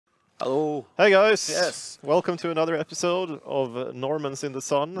Hello. Hey guys. Yes. Welcome to another episode of Normans in the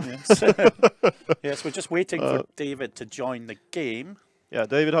Sun. Yes. Yes, we're just waiting for David to join the game. Yeah,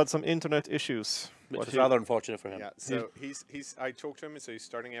 David had some internet issues. Which is rather unfortunate for him. Yeah, so he's I talked to him, so he's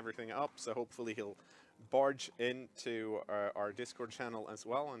starting everything up, so hopefully he'll barge into our Discord channel as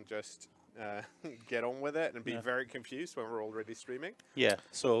well and just get on with it and be very confused when we're already streaming. Yeah,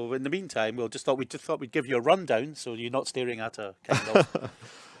 so in the meantime, we just thought we'd give you a rundown so you're not staring at a kind of...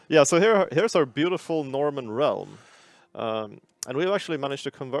 Yeah, so here's our beautiful Norman realm. And we've actually managed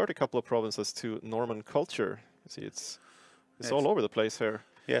to convert a couple of provinces to Norman culture. You see, it's all over the place here.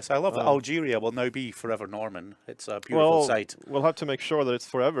 Yes, I love that Algeria will now be forever Norman. It's a beautiful sight. We'll have to make sure that it's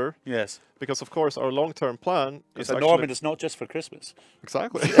forever. Yes. Because, of course, our long-term plan is a Norman is not just for Christmas.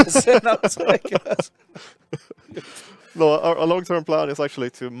 Exactly. Yes, that's like, yes. No, our long-term plan is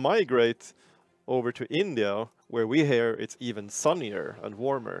actually to migrate over to India, where we hear it's even sunnier and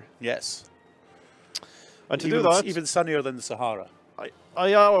warmer. Yes. And to do that... Even sunnier than the Sahara.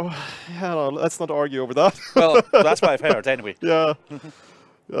 No, let's not argue over that. Well, that's what I've heard, anyway. Yeah.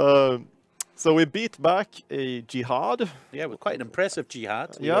 So we beat back a jihad. Yeah, with quite an impressive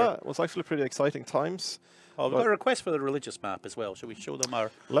jihad. It was actually pretty exciting times. Oh, we've got a request for the religious map as well. Shall we show them our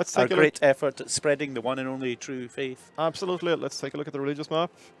great effort at spreading the one and only true faith? Absolutely. Let's take a look at the religious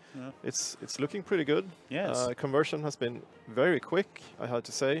map. Yeah. It's looking pretty good. Yes. Conversion has been very quick, I had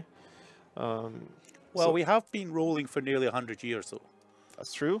to say. Well, we have been rolling for nearly 100 years, though.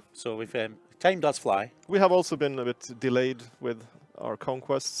 That's true. So we've time does fly. We have also been a bit delayed with our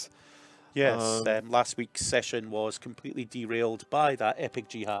conquests. Yes, last week's session was completely derailed by that epic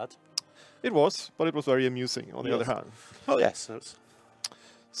jihad. It was, but it was very amusing on the other hand. Oh, yes.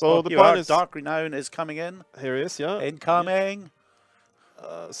 So the plan is... Dark Renown is coming in. Here he is, yeah. Incoming.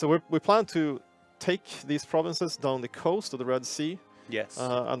 So we plan to take these provinces down the coast of the Red Sea. Yes.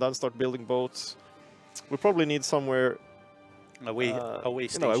 And then start building boats. We probably need somewhere... A way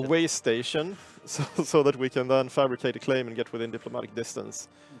station. A way station, so that we can then fabricate a claim and get within diplomatic distance.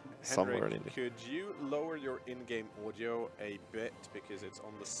 Somewhere in India. Could you lower your in-game audio a bit because it's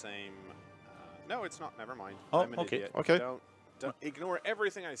on the same... no, it's not. Never mind. Oh, I'm an okay. idiot. Okay. Don't ignore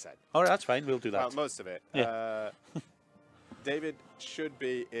everything I said. All right, that's fine. We'll do that. Well, most of it. Yeah. David should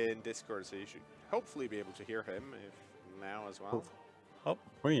be in Discord, so you should hopefully be able to hear him now as well. Oh,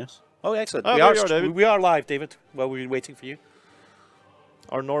 yes. Oh, excellent. David. We are live, David. Well, we've been waiting for you.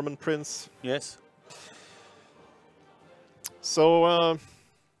 Our Norman prince. Yes. So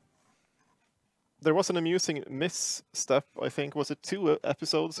there was an amusing misstep, I think, was it 2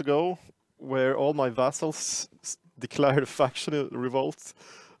 episodes ago, where all my vassals declared a factional revolt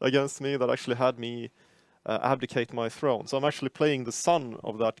against me that actually had me abdicate my throne. So I'm actually playing the son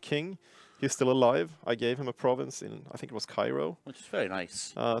of that king. He's still alive. I gave him a province in, I think it was Cairo. Which is very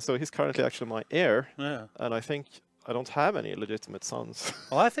nice. So he's currently actually my heir. Yeah. And I think I don't have any legitimate sons.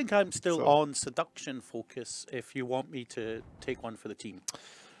 Well, I think I'm still on seduction focus if you want me to take one for the team.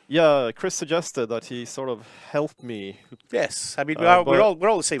 Yeah, Chris suggested that he sort of helped me. Yes, I mean we're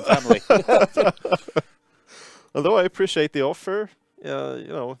all the same family. Although I appreciate the offer,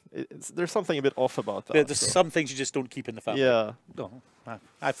 there's something a bit off about that. There's some things you just don't keep in the family. Yeah. No,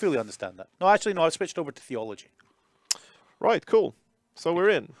 I fully understand that. No, actually, no, I switched over to theology. Right, cool. So we're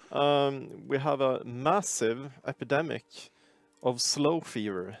in. We have a massive epidemic of slow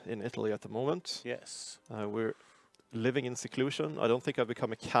fever in Italy at the moment. Yes. We're living in seclusion. I don't think I've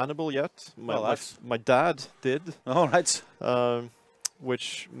become a cannibal yet. My dad did. All right.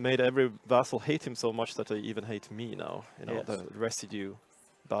 Which made every vassal hate him so much that they even hate me now. The residue,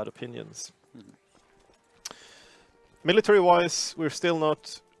 bad opinions. Military-wise, we're still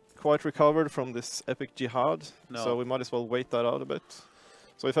not quite recovered from this epic jihad, so we might as well wait that out a bit.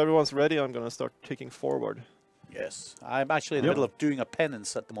 So if everyone's ready, I'm going to start ticking forward. Yes, I'm actually in the middle of doing a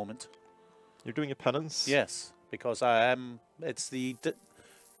penance at the moment. You're doing a penance? Yes, because it's the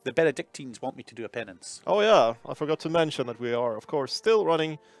Benedictines want me to do a penance. Oh yeah, I forgot to mention that we are, of course, still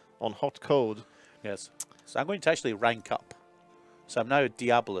running on hot code. Yes, so I'm going to actually rank up. So I'm now a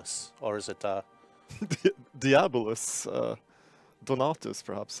Diabolus, or is it Diabolus, Donatus,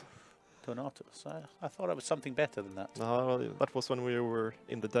 perhaps. Donatus. I thought I was something better than that. No, that was when we were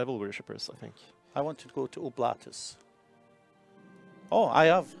in the Devil Worshippers, I think. I want to go to Oblatus. Oh,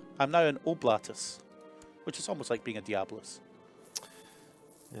 I'm now an Oblatus, which is almost like being a Diabolus.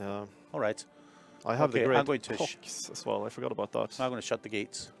 Yeah. All right. I have the great Pox as well. I forgot about that. I'm going to shut the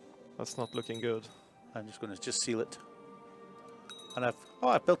gates. That's not looking good. I'm just going to seal it. And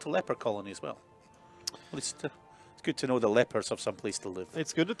I've built a leper colony as well. At least It's good to know the lepers have some place to live.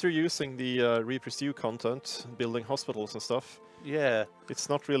 It's good that you're using the repursue content, building hospitals and stuff. Yeah. It's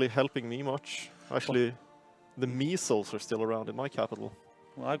not really helping me much. Actually, the measles are still around in my capital.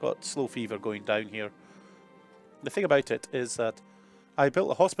 Well, I got slow fever going down here. The thing about it is that I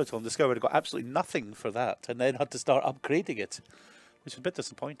built a hospital and discovered I got absolutely nothing for that, and then had to start upgrading it, which is a bit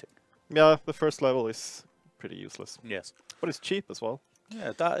disappointing. Yeah, the first level is pretty useless. Yes. But it's cheap as well.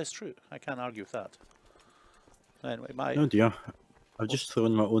 Yeah, that is true. I can't argue with that. Anyway, my... Oh dear. I've just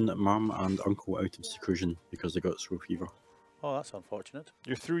thrown my own mum and uncle out of seclusion because they got slow fever. Oh, that's unfortunate.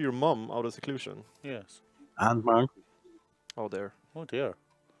 You threw your mum out of seclusion. Yes. And my uncle. Oh dear. Oh dear.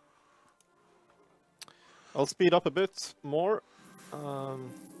 I'll speed up a bit more.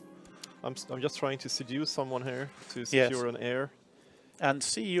 I'm just trying to seduce someone here to secure an heir. And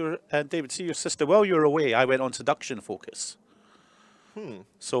see your David, see your sister. While you were away, I went on seduction focus.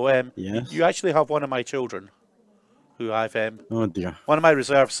 So Yes. you actually have one of my children, who I've Oh dear. one of my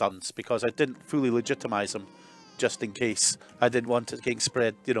reserve sons, because I didn't fully legitimize him, just in case I didn't want it getting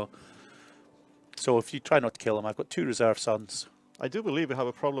spread, you know. So if you try not to kill him, I've got 2 reserve sons. I do believe we have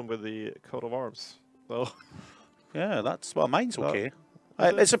a problem with the coat of arms, though. Yeah, that's well, mine's okay. Is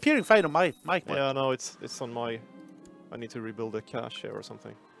it? It's appearing fine on my one. Yeah, no, it's on my. I need to rebuild a cache here or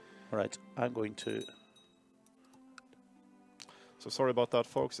something. All right, I'm going to. So sorry about that,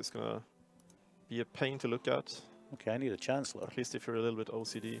 folks. It's gonna be a pain to look at. Okay, I need a chancellor. At least if you're a little bit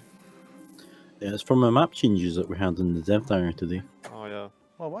OCD. Yeah, it's from the map changes that we had in the dev diary today. Oh yeah.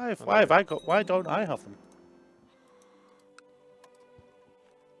 Well, why don't I have them?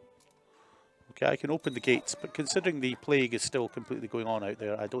 Okay, I can open the gates, but considering the plague is still completely going on out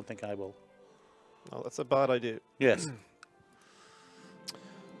there, I don't think I will. No, that's a bad idea. Yes.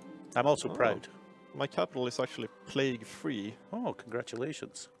 I'm also proud. My capital is actually plague-free. Oh,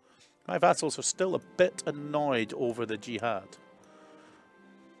 congratulations. My vassals are still a bit annoyed over the jihad.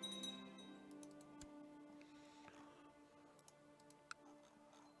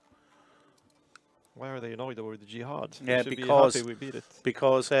 Why are they annoyed over the jihad? Yeah, They should because- be happy we beat it.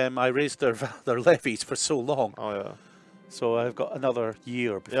 Because I raised their levies for so long. Oh yeah. So I've got another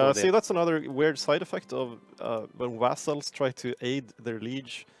year before Yeah, they... see, that's another weird side effect of when vassals try to aid their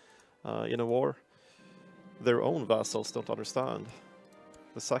liege in a war. Their own vassals don't understand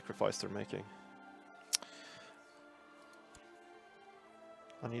the sacrifice they're making.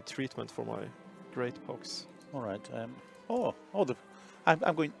 I need treatment for my great pox. All right. I'm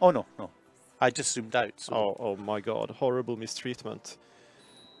going... Oh, no. I just zoomed out. So Oh my god, horrible mistreatment.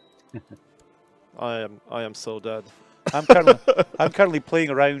 I am so dead. I'm currently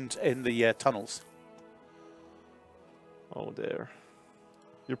playing around in the tunnels. Oh dear.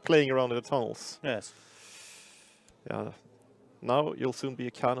 You're playing around in the tunnels. Yes. Yeah. Now you'll soon be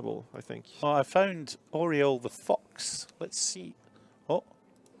a cannibal, I think. Oh, I found Oriel the fox. Let's see. Oh.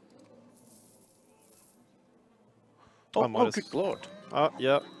 Oh, good lord. Ah,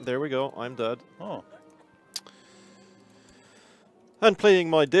 yeah, there we go. I'm dead. Oh. And playing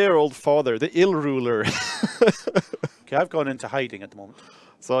my dear old father, the ill ruler. Okay, I've gone into hiding at the moment.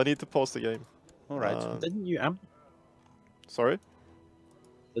 So I need to pause the game. All right. Didn't you Sorry?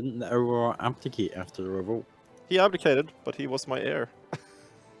 Didn't the Aurora abdicate after the revolt? He abdicated, but he was my heir.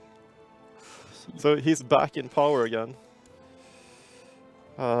 So he's back in power again.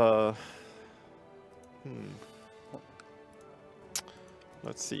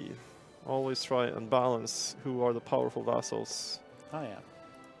 Let's see. Always try and balance who are the powerful vassals. I am.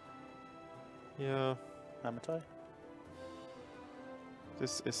 Yeah. Amatai?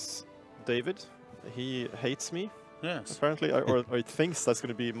 This is David. He hates me, Yes. apparently, or he thinks that's going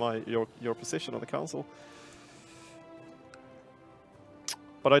to be your position on the council.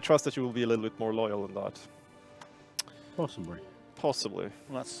 But I trust that you will be a little bit more loyal than that. Possibly. Possibly.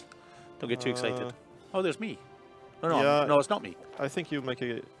 Well, don't get too excited. Oh, there's me. No, yeah. no, it's not me. I think you make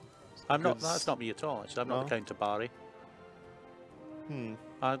a... I'm not. good That's not me at all. Actually, I'm not No? the Count of Barry. Hmm.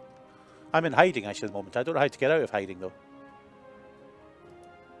 I'm in hiding actually at the moment. I don't know how to get out of hiding though.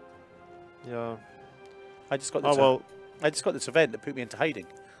 Yeah. I just got Oh this. well, I just got this event that put me into hiding.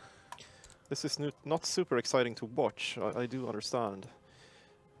 this is not super exciting to watch. I do understand.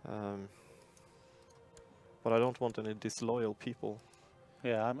 But I don't want any disloyal people.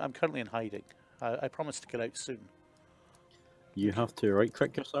 Yeah, I'm currently in hiding. I promise to get out soon. You have to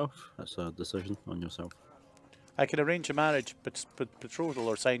right-click yourself. That's a decision on yourself. I can arrange a marriage, betrothal,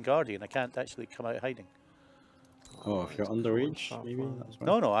 or sign guardian. I can't actually come out hiding. Oh, if you're underage, maybe that's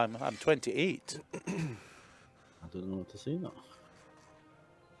right. No, I'm 28. I don't know what to say now.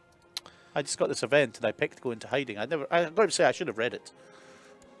 I just got this event and I picked to go into hiding. I'm going to say I should have read it.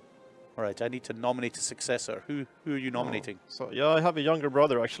 All right, I need to nominate a successor. Who are you nominating? So yeah, I have a younger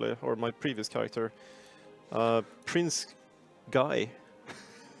brother actually, or my previous character, Prince Guy.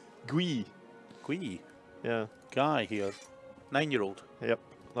 Gui. Gui. Yeah. Guy here. 9-year-old. Yep.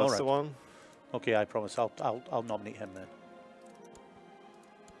 That's the Alright. one. Okay, I promise. I'll nominate him then.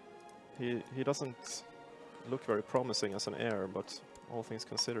 He doesn't look very promising as an heir, but all things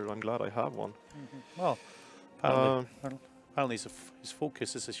considered, I'm glad I have one. Well, apparently his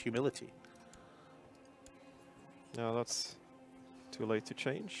focus is his humility. Yeah, that's too late to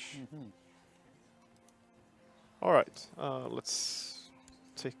change. All right, let's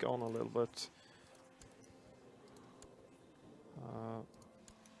tick on a little bit.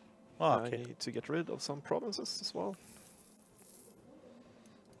 I Okay. need to get rid of some provinces as well.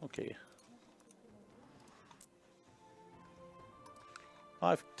 Okay.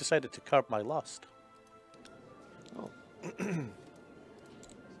 I've decided to curb my lust. Oh.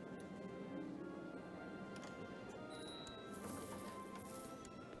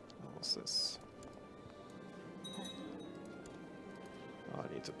 What's this?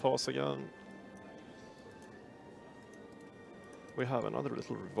 I need to pause again. We have another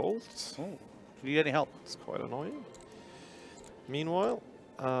little revolt. Oh, do you need any help? It's quite annoying. Meanwhile,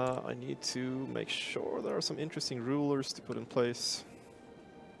 I need to make sure there are some interesting rulers to put in place.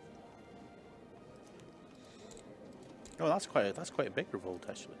 Oh, that's quite a big revolt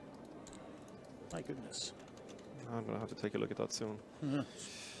actually. My goodness. I'm gonna have to take a look at that soon.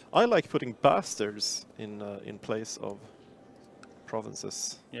 I like putting bastards in place of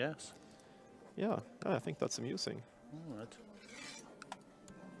provinces. Yes. Yeah, I think that's amusing. All right.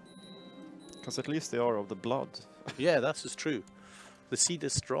 Because at least they are of the blood. Yeah, that is true. The seed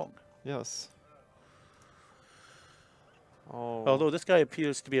is strong. Yes. Oh. Although this guy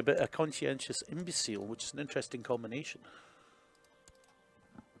appears to be a bit a conscientious imbecile, which is an interesting combination.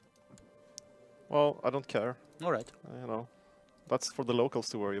 Well, I don't care. All right. You know, that's for the locals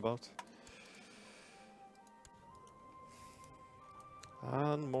to worry about.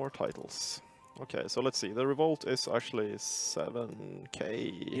 And more titles. Okay, so let's see. The revolt is actually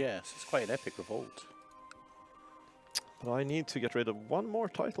 7k. Yes, it's quite an epic revolt. But I need to get rid of one more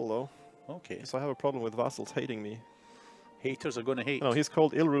title, though. Okay. Because I have a problem with vassals hating me. Haters are going to hate. No, he's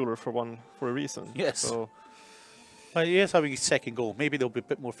called ill ruler for a reason. Yes. So Well, he is having his second goal. Maybe they'll be a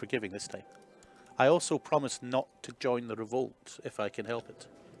bit more forgiving this time. I also promise not to join the revolt if I can help it.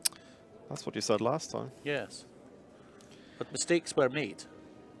 that's what you said last time. Yes. But mistakes were made.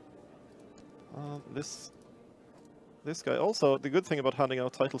 This guy also, the good thing about handing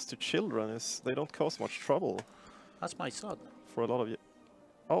out titles to children is they don't cause much trouble That's my son. for a lot of you.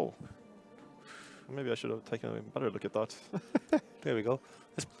 Oh. Maybe I should have taken a better look at that. There we go.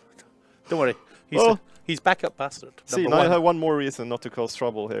 Don't worry. He's backup bastard. See, now I have one more reason not to cause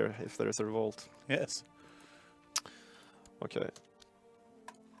trouble here if there is a revolt. Yes. Okay.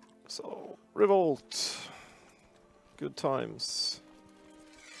 So, revolt. Good times.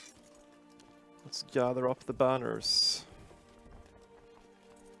 Let's gather up the banners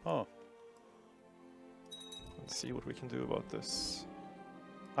Oh, and see what we can do about this.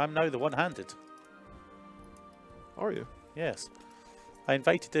 I'm now the one-handed. Are you? Yes. I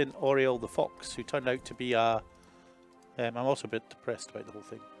invited in Oriel the Fox, who turned out to be a... I'm also a bit depressed about the whole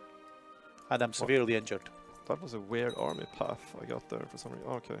thing. And I'm severely injured. That was a weird army path I got there for some reason.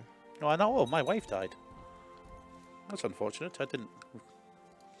 Okay. No, I know. Oh, my wife died. That's unfortunate. I didn't...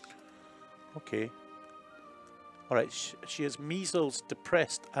 Okay. Alright, she has measles,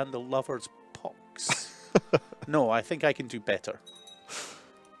 depressed, and the lover's pox. No, I think I can do better.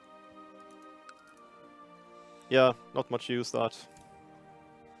 Yeah, not much use that.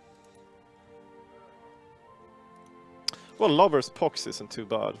 Well, lover's pox isn't too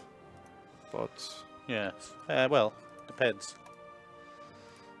bad, but Yes. Well, depends.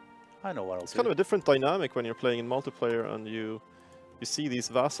 I know what I'll it's do. kind of a different dynamic when you're playing in multiplayer and you see these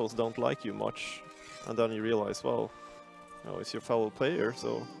vassals don't like you much, and then you realize, well, you know, it's your fellow player,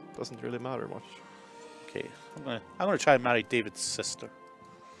 so it doesn't really matter much. Okay, I'm gonna try and marry David's sister.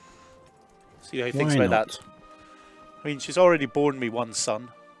 See how he Why thinks about not? that. I mean, she's already borne me one son.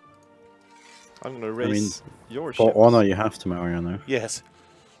 I'm gonna raise your For ship. honor, you have to marry her now. Yes.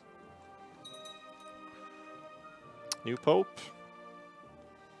 New pope.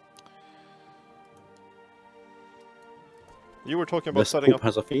 You were talking about This setting pope up.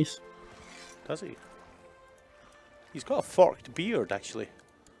 has a face. Does he? He's got a forked beard, actually.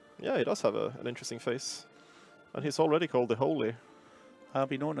 Yeah, he does have an interesting face, and he's already called the Holy. I'll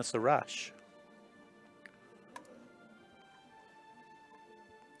be known as the Rash.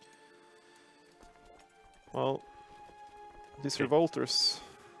 Well, these Okay. revolters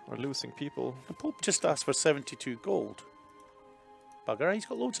are losing people. The Pope just asked for 72 gold. Bugger, he's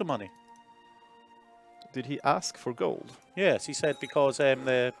got loads of money. Did he ask for gold? Yes, he said because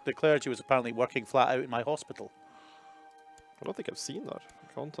the clergy was apparently working flat out in my hospital. I don't think I've seen that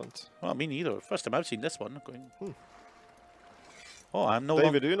content. Well, me neither. First time I've seen this one. Going. Oh, I'm no David,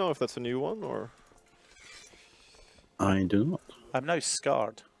 longer. do you know if that's a new one or? I do not. I'm now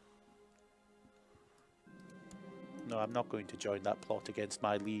scarred. No, I'm not going to join that plot against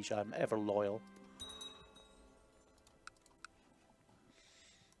my liege. I'm ever loyal.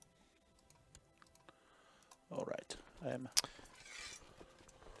 All right.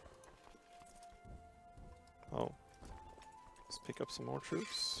 Oh. Let's pick up some more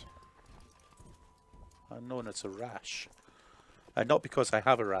troops. I'm known as a rash. And not because I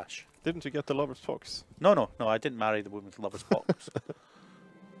have a rash. Didn't you get the lover's fox? No, I didn't marry the woman with lover's box.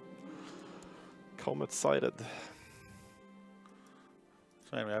 Comet sighted.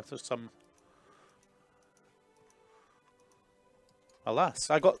 So anyway, after some... Alas,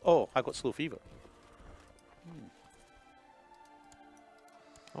 I got slow fever.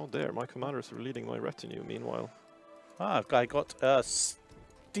 Oh there, my commanders are leading my retinue meanwhile. Ah, I got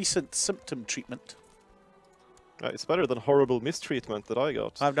decent symptom treatment. It's better than horrible mistreatment that I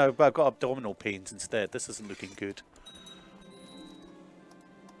got. I've got abdominal pains instead. This isn't looking good.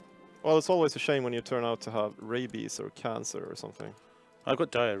 Well, it's always a shame when you turn out to have rabies or cancer or something. I've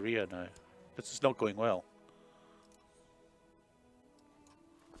got diarrhea now. This is not going well.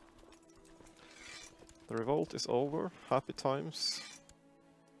 The revolt is over. Happy times.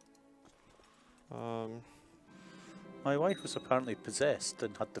 My wife was apparently possessed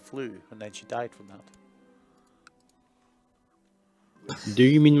and had the flu, and then she died from that. Do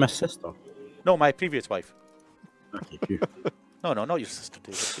you mean my sister? No, my previous wife. Okay, phew. No, not your sister,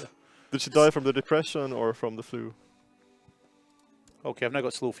 David. Yeah. Did she die from the depression or from the flu? Okay, I've now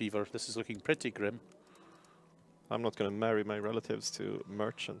got slow fever. This is looking pretty grim. I'm not going to marry my relatives to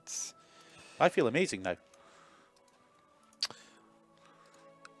merchants. I feel amazing now.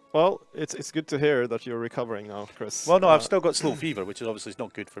 Well, it's good to hear that you're recovering now, Chris. Well, no, I've still got slow fever, which is obviously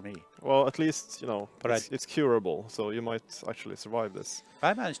not good for me. Well, at least, you know, But it's curable, so you might actually survive this.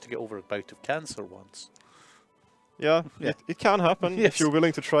 I managed to get over a bout of cancer once. Yeah, Yeah. it can happen Yes. if you're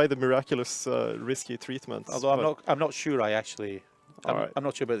willing to try the miraculous, risky treatments. Although I'm not sure I actually... Alright. I'm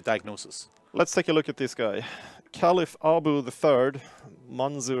not sure about the diagnosis. Let's take a look at this guy. Caliph Abu III,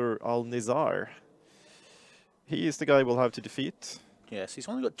 Manzur al-Nizar. He is the guy we'll have to defeat. Yes, he's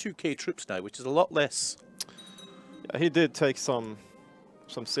only got 2k troops now, which is a lot less. Yeah, he did take some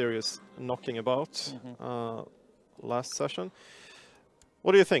serious knocking about last session.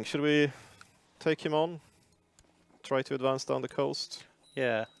 What do you think? Should we take him on? Try to advance down the coast?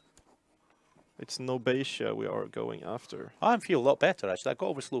 Yeah. It's Nobatia we are going after. I feel a lot better, actually. I got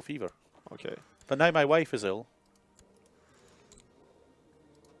over slow fever. Okay. But now my wife is ill.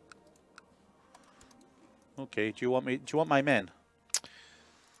 Okay, do you want my men?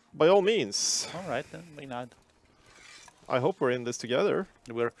 By all means. All right, then. I mean, I hope we're in this together.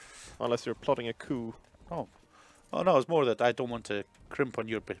 we're... Unless you're plotting a coup. Oh no, it's more that I don't want to crimp on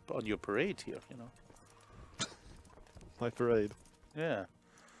your parade here, you know. My parade. Yeah.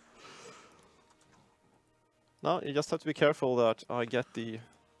 No, you just have to be careful that I get the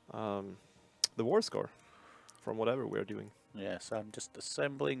war score from whatever we're doing. Yes, I'm just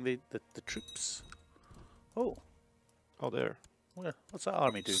assembling the troops. Oh, There. what's that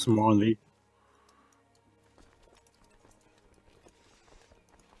army doing? Smalley.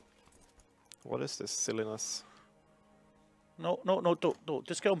 What is this silliness? No, don't.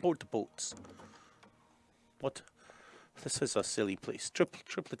 Just get on board the boats. What? This is a silly place.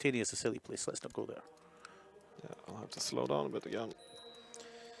 Tripletania is a silly place. Let's not go there. Yeah, I'll have to slow down a bit again.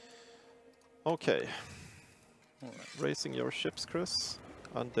 Okay. Alright. Racing your ships, Chris.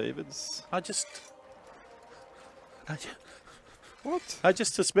 And David's. What? I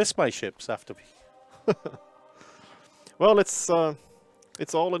just dismiss my ships after me. Well, it's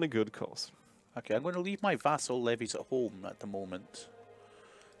all in a good cause. Okay, I'm going to leave my vassal levies at home at the moment.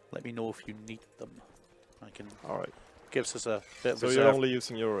 Let me know if you need them. I can. All right. Gives us a bit of So reserve. you're only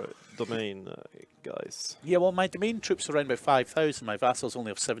using your domain, guys. Yeah, well, my domain troops are around about 5,000. My vassals only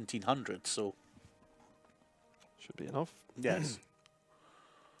have 1,700, so Should be enough. yes.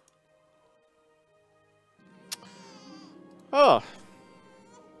 Ah!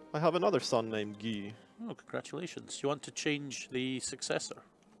 I have another son named Guy. Oh, congratulations! You want to change the successor?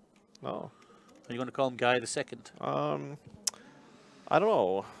 No. Are you going to call him Guy the Second? I don't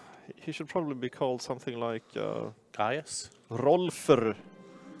know. He should probably be called something like Caius? Rolfer.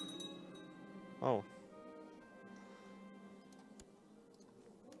 Oh.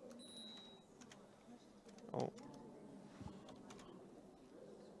 Oh.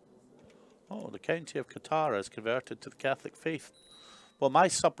 Oh, the county of Katara is converted to the Catholic faith. Well, my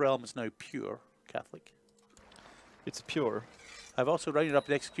sub-realm is now pure Catholic. It's pure. I've also rounded up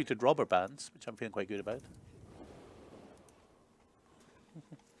and executed robber bands, which I'm feeling quite good about.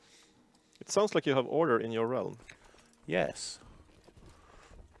 It sounds like you have order in your realm. Yes.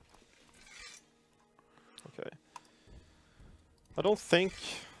 Okay. I don't think...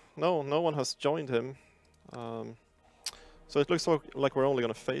 No one has joined him. So it looks like we're only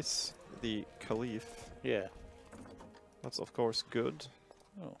going to face the Caliph. Yeah. That's of course good.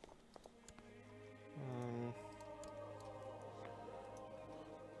 Oh.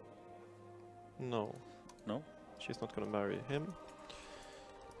 No. No? She's not going to marry him.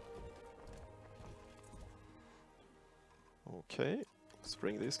 Okay. Let's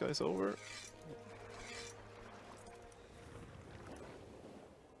bring these guys over.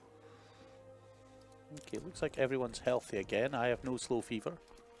 Okay, looks like everyone's healthy again. I have no slow fever.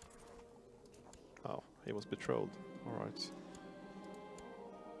 Oh, he was betrothed. Alright.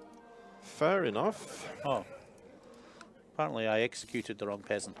 Fair enough. Oh. Apparently I executed the wrong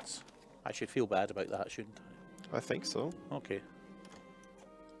peasants. I should feel bad about that, shouldn't I think so. I? Okay.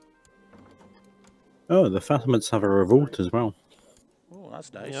 Oh, the Fatimids have a revolt as well. Oh,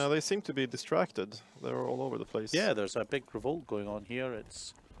 that's nice. Yeah, they seem to be distracted. They're all over the place. Yeah, there's a big revolt going on here.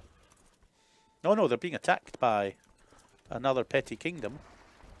 It's... Oh no, they're being attacked by another petty kingdom.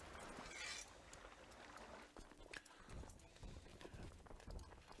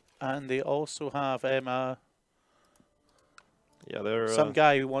 And they also have Yeah, they're... some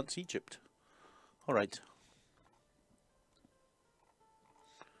guy who wants Egypt. Alright.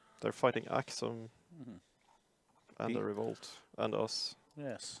 They're fighting Axum and The- the revolt and us.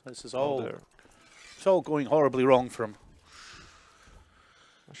 Yes, this is Oh, all... there. It's all going horribly wrong for him.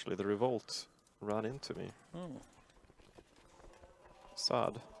 Actually, the revolt ran into me. Oh.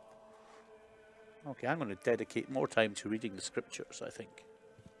 Sad. Okay, I'm going to dedicate more time to reading the scriptures, I think.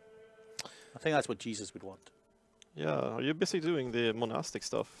 I think that's what Jesus would want. Yeah, are you busy doing the monastic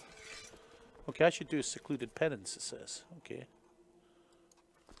stuff? Okay, I should do a secluded penance, it says. Okay.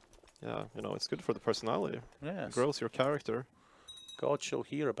 Yeah, you know, it's good for the personality. Yes. It grows your character. God shall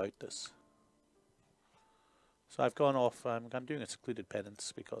hear about this. So I've gone off, I'm doing a secluded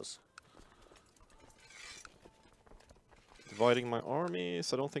penance because... Dividing my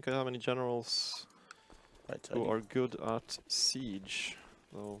armies. I don't think I have any generals Right, who are good at siege.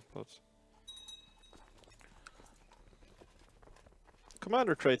 No, but...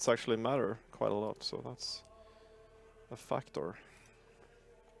 Commander traits actually matter quite a lot, so that's a factor.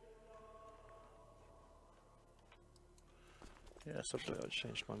 yeah, so Actually, I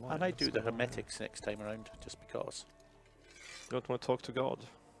changed my mind. I might do Let's the go here. Hermetics next time around, just because. You don't want to talk to God?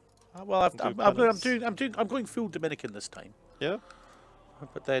 Well, Do I'm going full Dominican this time. Yeah?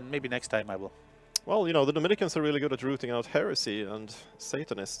 But then maybe next time I will. Well, you know, the Dominicans are really good at rooting out heresy and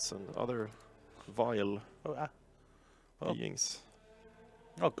Satanists and other vile Oh. beings.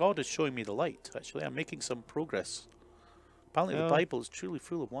 Oh, God is showing me the light, actually. I'm making some progress. Apparently Yeah. the Bible is truly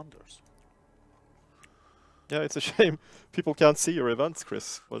full of wonders. Yeah, it's a shame people can't see your events,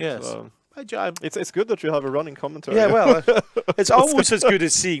 Chris. But, Yes. it's good that you have a running commentary. Yeah, well, it's almost as good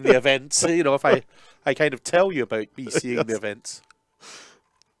as seeing the events. You know, if I kind of tell you about me seeing the Yes. events.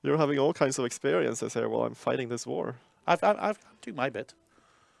 You're having all kinds of experiences here while I'm fighting this war. I'm doing my bit.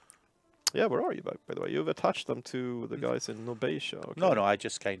 Yeah, where are you, by the way? You've attached them to the guys in Nobatia. Okay. No, I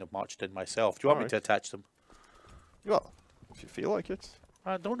just kind of marched in myself. Do you want me Alright. to attach them? Well, if you feel like it.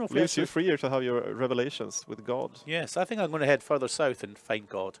 I don't know if Leaves you actually... freer to have your revelations with God. Yes, I think I'm going to head further south and find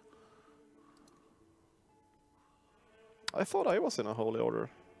God. I thought I was in a holy order.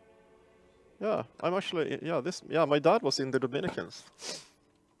 Yeah, I'm actually... Yeah, my dad was in the Dominicans.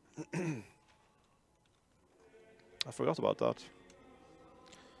 I forgot about that.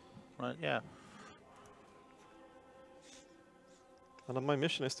 Right, yeah. And then my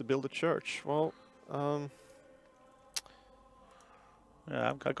mission is to build a church. Well,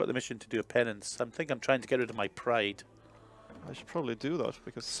 Yeah, I've got the mission to do a penance. I think I'm trying to get rid of my pride. I should probably do that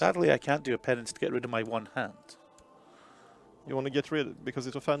because Sadly, I can't do a penance to get rid of my one hand. you want to get rid because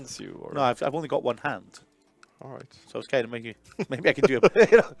it offends you, or No, I've only got one hand. all right. So it's kind of maybe I can do a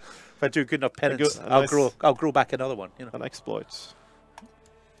if I do good enough penance, a I'll nice- grow back another one. You know. An exploit.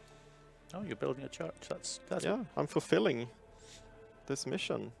 Oh, you're building a church. That's Yeah, I'm fulfilling this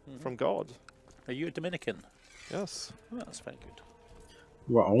mission from God. Are you a Dominican? Yes. Oh, that's very good.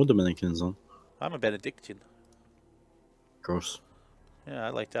 What are all Dominicans on? I'm a Benedictine. Gross. Yeah, I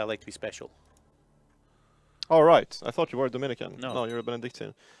like to be special. All right. I thought you were a Dominican. No. No, you're a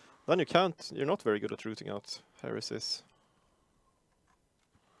Benedictine. Then you can't. You're not very good at rooting out heresies.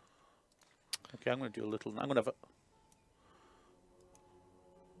 Okay, I'm going to do a little. I'm going to have.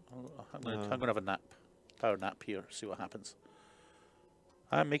 I'm going to have a nap, power nap here. See what happens.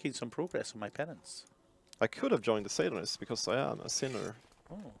 I'm making some progress on my penance. I could have joined the Satanists because I am a sinner.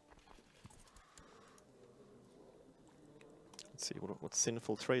 Oh. Let's see, what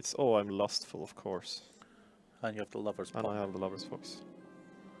sinful traits? Oh, I'm lustful, of course. And you have the lover's And box. I have the lover's fox.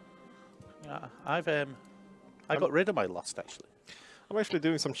 Yeah, I got rid of my lust actually. I'm actually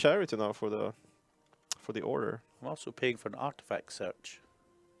doing some charity now for the order. I'm also paying for an artifact search.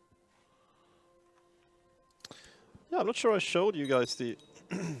 Yeah, I'm not sure I showed you guys the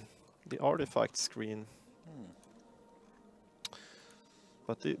the artifact screen.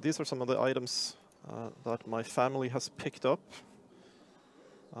 But these are some of the items that my family has picked up.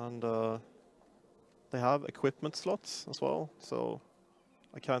 And they have equipment slots as well, so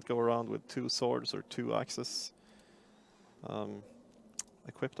I can't go around with 2 swords or 2 axes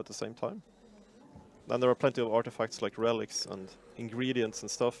equipped at the same time. And there are plenty of artifacts like relics and ingredients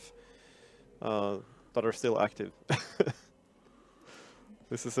and stuff that are still active.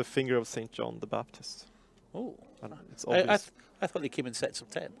 This is a finger of St. John the Baptist. Oh, And it's obvious. I thought they came in sets of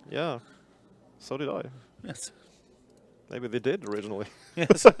 10. Yeah, so did I. Yes. Maybe they did originally.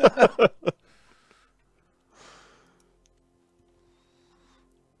 Yes.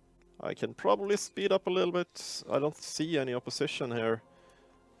 I can probably speed up a little bit. I don't see any opposition here.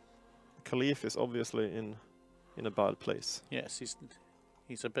 Caliph is obviously in a bad place. Yes,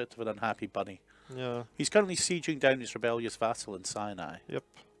 he's a bit of an unhappy bunny. Yeah. He's currently sieging down his rebellious vassal in Sinai. Yep.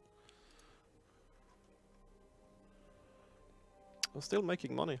 I'm still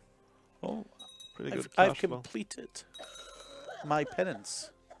making money. Oh, Pretty good I've cash flow. completed my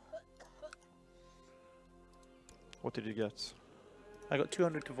penance. What did you get? I got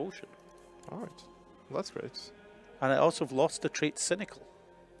 200 devotion. Alright. Well, that's great. And I also have lost the trait cynical,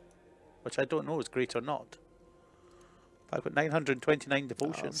 which I don't know is great or not. I've got 929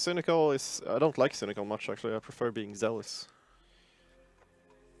 devotion. Cynical is... I don't like cynical much, actually. I prefer being zealous.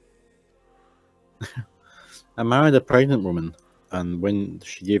 I married a pregnant woman, and when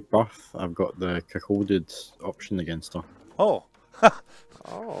she gave birth, I've got the cuckolded option against her. Oh.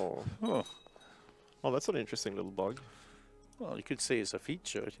 Oh. Oh. Oh, that's an interesting little bug. Well, you could say it's a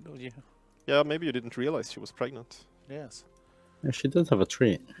feature, you know. Yeah, maybe you didn't realize she was pregnant. Yes. Yeah, she did have a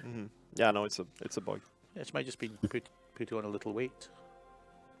trait. Mm-hmm. Yeah, no, it's a bug. Yeah, she might just be put on a little weight.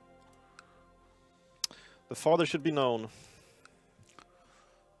 The father should be known.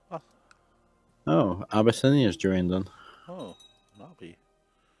 Oh, Abyssinia's joined in. Oh, that'll be...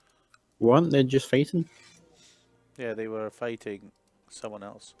 Weren't they just fighting? Yeah, they were fighting someone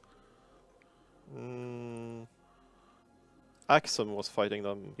else. Axum was fighting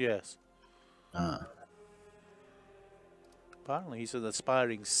them. Yes. Ah. Apparently he's an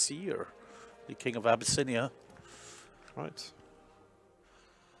aspiring seer, the king of Abyssinia. Right.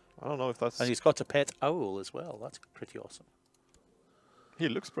 I don't know if that's... And he's got a pet owl as well. That's pretty awesome. He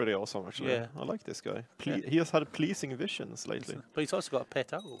looks pretty awesome, actually. Yeah. I like this guy. Yeah. He has had pleasing visions lately. But he's also got a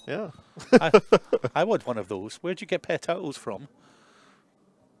pet owl. Yeah. I want one of those. Where'd you get pet owls from?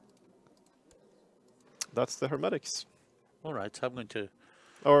 That's the Hermetics. All right, I'm going to...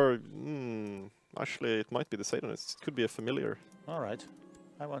 Or, actually, it might be the Satanists. It could be a familiar. All right.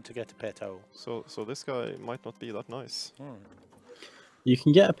 I want to get a pet owl. So this guy might not be that nice. You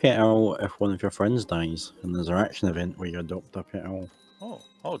can get a pet owl if one of your friends dies, and there's an action event where you adopt a pet owl.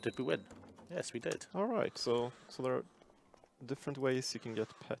 Oh, did we win? Yes, we did. All right, so there are different ways you can get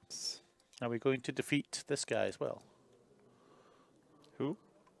pets. Are we going to defeat this guy as well? Who?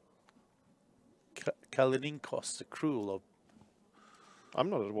 Kalininkos, the cruel of... I'm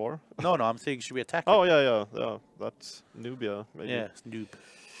not at war. No, I'm saying should we attack him? Oh, yeah. That's Nubia, maybe. Yeah, noob.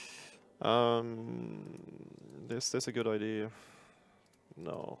 This is a good idea.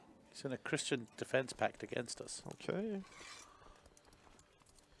 No. He's in a Christian defense pact against us. Okay.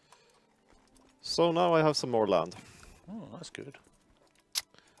 So now I have some more land. Oh, that's good.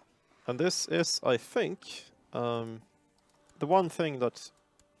 And this is, I think, the one thing that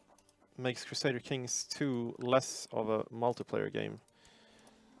makes Crusader Kings 2 less of a multiplayer game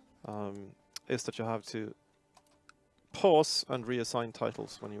is that you have to pause and reassign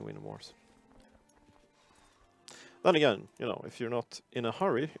titles when you win wars. Then again, you know, if you're not in a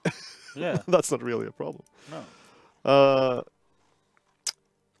hurry, Yeah. that's not really a problem. No.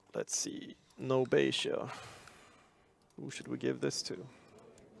 Let's see. Nobatia. Who should we give this to? Do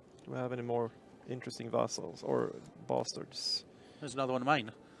we have any more interesting vassals or bastards? There's another one of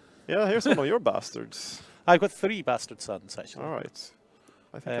mine. Yeah, here's one of your bastards. I've got 3 bastard sons, actually. All right.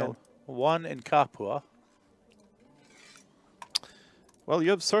 I think I'll... One in Capua. Well, you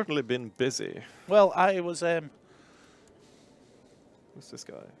have certainly been busy. Well, I was Who's this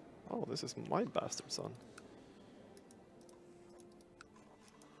guy? Oh, this is my bastard son.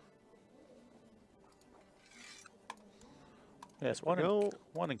 yes, Go.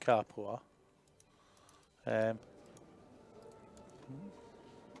 one in Capua.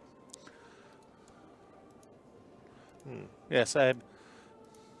 Yes,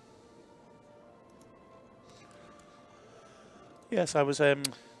 yes, I was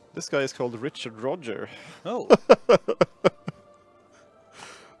This guy is called Richard Roger. oh,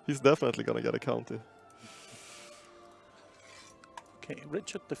 He's definitely gonna get a county. okay,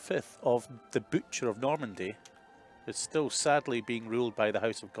 Richard V of the Butcher of Normandy is still sadly being ruled by the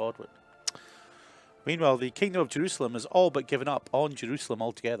House of Godwin. Meanwhile, the Kingdom of Jerusalem has all but given up on Jerusalem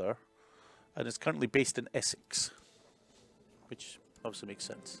altogether and is currently based in Essex, which obviously makes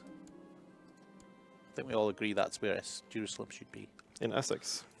sense. I think we all agree that's where Jerusalem should be. In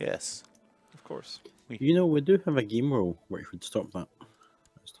Essex, Yes. of course. You know, we do have a game rule which would stop that.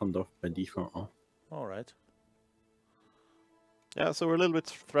 It's turned off by default. Oh. All right. Yeah, so we're a little bit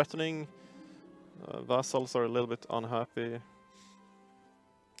threatening. Vassals are a little bit unhappy.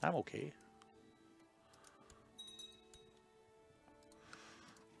 I'm okay.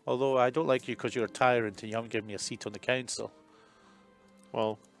 Although I don't like you because you're a tyrant and you haven't given me a seat on the council.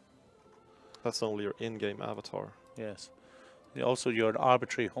 Well, that's only your in-game avatar. Yes. Also, you're an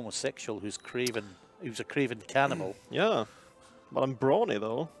arbitrary homosexual who's a craven cannibal. Yeah, but I'm brawny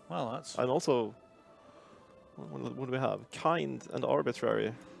though. Well, that's... I'm also... What do we have? Kind and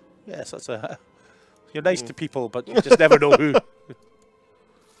arbitrary. Yes, that's a... You're nice to people, but you just never know who.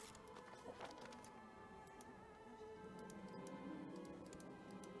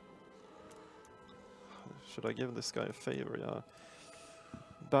 Should I give this guy a favor? Yeah.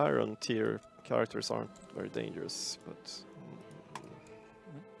 Baron tier characters aren't very dangerous, but...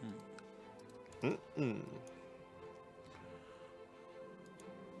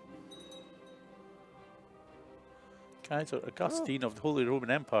 Kaiser Augustine of the Holy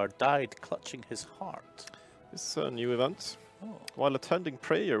Roman Empire died clutching his heart. This is a new event. Oh. While attending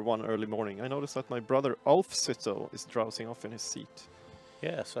prayer one early morning, I noticed that my brother Ulfsittel is drowsing off in his seat.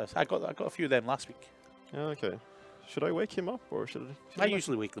 Yes, I got a few of them last week. Yeah, okay. Should I wake him up or should I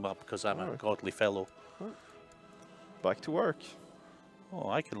usually wake them up because I'm a Alright. godly fellow. Back to work. Oh,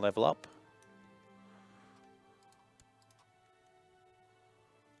 I can level up.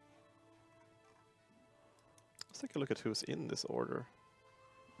 Let's take a look at who's in this order.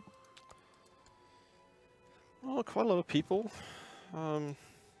 Oh, quite a lot of people.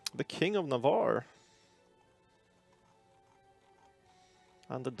 The King of Navarre.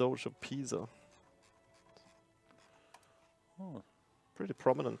 And the Doge of Pisa. Oh. Pretty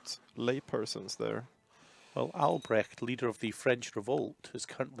prominent laypersons there. Well, Albrecht, leader of the French Revolt, is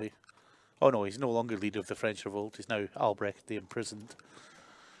currently... Oh no, he's no longer leader of the French Revolt. He's now Albrecht the Imprisoned.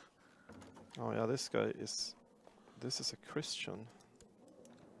 Oh yeah, this guy is... This is a Christian.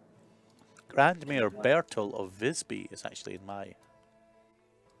 Grand Mayor Bertel of Visby is actually in my...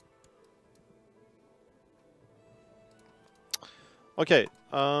 Okay,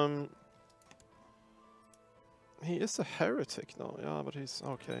 he is a heretic now, yeah, but he's...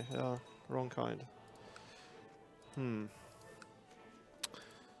 Okay, yeah, wrong kind.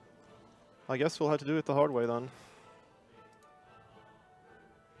 I guess we'll have to do it the hard way then.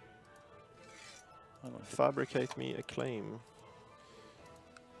 Fabricate me a claim.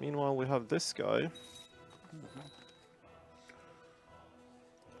 Meanwhile, we have this guy.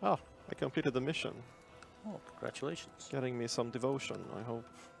 Ah, I completed the mission. Oh, congratulations. Getting me some devotion, I hope.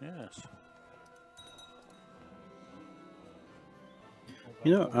 Yes.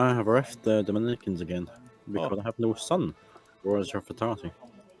 You know, I have left the Dominicans again because I have no son. Or is your fatality?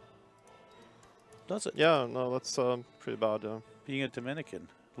 Does it? Yeah, no, that's pretty bad. Being a Dominican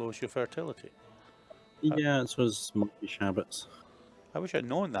lowers your fertility. Yeah, it's his monkish habits. I wish I'd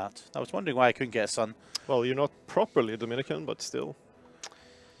known that. I was wondering why I couldn't get a son. Well, you're not properly Dominican, but still.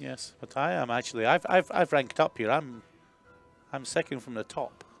 Yes, but I am actually. I've ranked up here. I'm second from the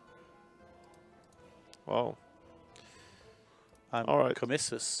top. Wow. I'm All right.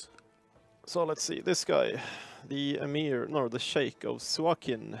 Commissus. So let's see, this guy, the Emir, no, the Sheikh of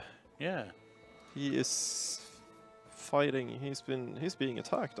Suakin. Yeah. He is fighting. He's being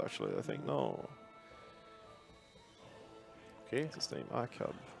attacked actually. I think no. Okay. What's his name?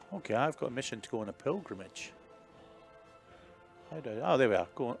 Akab. Okay, I've got a mission to go on a pilgrimage. How do I... Oh, there we are.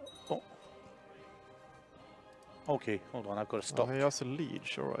 Go on. Oh. Okay, hold on. I've got to stop. Oh, he has a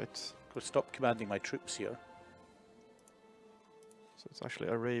liege. All right. Got to stop commanding my troops here. So it's actually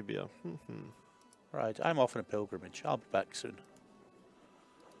Arabia. Right, I'm off on a pilgrimage. I'll be back soon.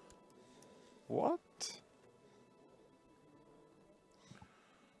 What?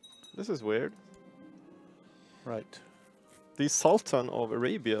 This is weird. Right. The Sultan of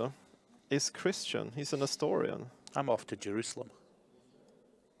Arabia is Christian. He's an Nestorian. I'm off to Jerusalem.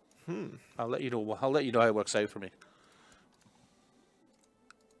 Hmm. I'll let you know. I'll let you know how it works out for me.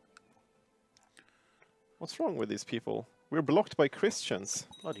 What's wrong with these people? We're blocked by Christians.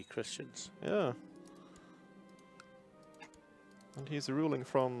 Bloody Christians. Yeah. And he's ruling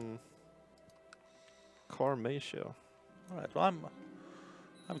from Carmatia. All right. Well,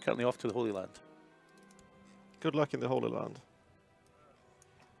 I'm currently off to the Holy Land. Good luck in the Holy Land.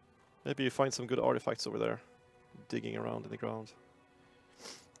 Maybe you find some good artifacts over there, digging around in the ground.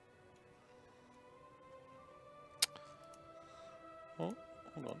 Oh,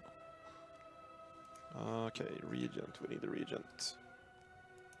 hold on. Okay, regent. We need a regent.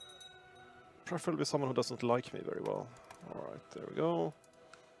 Preferably someone who doesn't like me very well. Alright, there we go.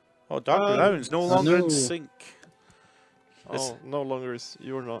 Oh, Dark Renown's no longer in sync. Oh, no longer is...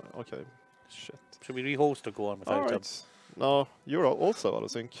 You're not... Okay. Shit. Should we rehost or go on without him? Alright. No, you're also out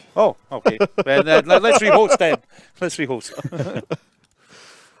of sync. Oh, okay. Then let's rehost then. Let's rehost.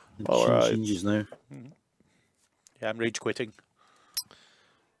 Alright. Changes now. Yeah, I'm rage quitting.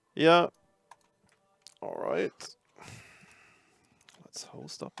 Yeah. Alright. Let's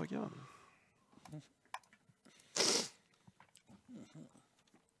host up again.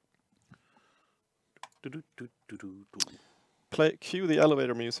 Cue the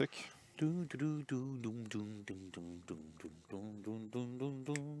elevator music.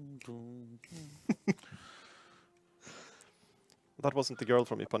 That wasn't the girl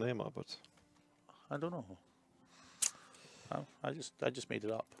from Ipanema, but I don't know. I just made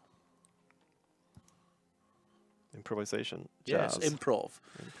it up. improvisation. Yes, Jazz. improv.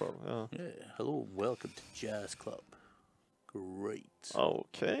 Improv, yeah. Yeah. Hello, and welcome to Jazz Club. Great.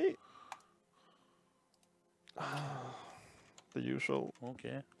 Okay. The usual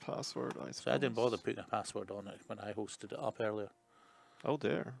Okay. password, I suppose. So I didn't bother putting a password on it when I hosted it up earlier. Oh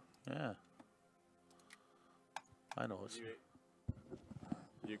dear. Yeah. I know it's.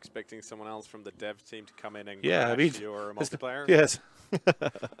 You expecting someone else from the dev team to come in and Yeah, I crash mean, your multiplayer? Yes.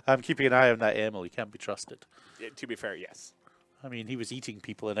 I'm keeping an eye on that Emil. He can't be trusted. Yeah, to be fair, yes. I mean, he was eating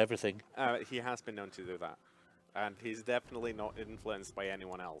people and everything. He has been known to do that. And he's definitely not influenced by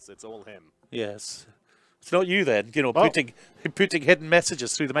anyone else. It's all him. Yes. It's not you then, you know, Oh. putting hidden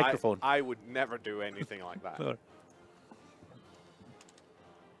messages through the microphone. I would never do anything like that. Oh.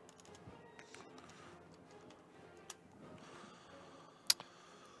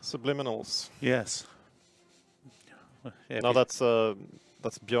 Subliminals. Yes. Yeah, No, that's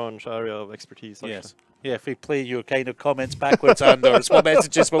Björn's area of expertise. Actually. yes. Yeah, if we play your kind of comments backwards, Anders, what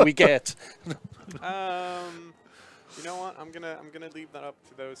messages will we get? You know what? I'm gonna leave that up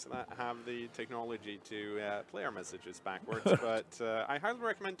to those that have the technology to play our messages backwards. But I highly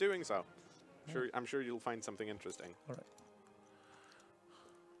recommend doing so. I'm sure you'll find something interesting. All right.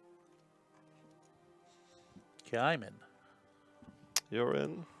 Okay, I'm in. You're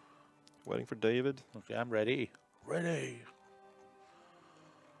in. Waiting for David. Okay, I'm ready. Ready.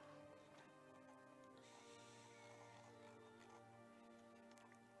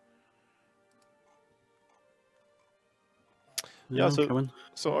 Yeah, I'm so coming.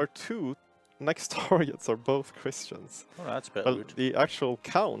 our two next targets are both Christians. Oh, that's a bit Well, rude. the actual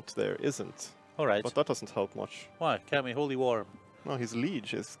count there isn't, All right. but that doesn't help much. Why? Can't we holy war him? No, his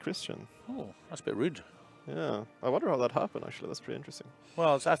liege is Christian. Oh, that's a bit rude. Yeah, I wonder how that happened. Actually, that's pretty interesting.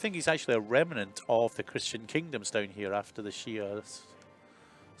 Well, I think he's actually a remnant of the Christian kingdoms down here after the Shias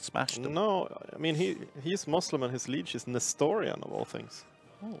smashed them. No, I mean he's Muslim and his liege is Nestorian of all things.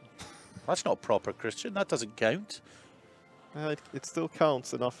 Oh, that's not proper Christian. That doesn't count. It still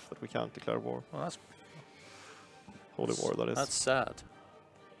counts enough that we can't declare war. Well, Holy war, that is. that's sad.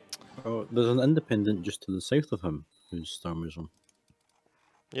 Oh, there's an independent just to the south of him who's Star Muslim.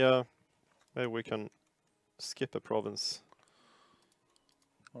 Yeah, maybe we can skip a province.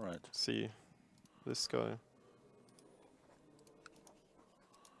 All right. See this guy.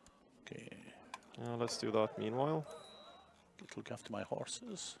 Okay. Yeah, let's do that meanwhile. Let's look after my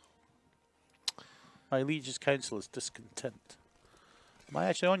horses. My liege's council is discontent. Am I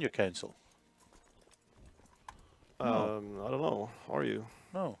actually on your council? No. I don't know. Are you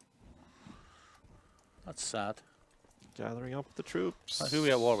No. That's sad. gathering up the troops? Who are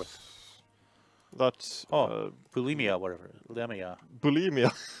we at war with? That Oh, bulimia, whatever. Lemia.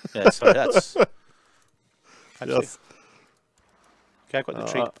 bulimia. Yeah, sorry, that's... Actually, Yes. okay, I got the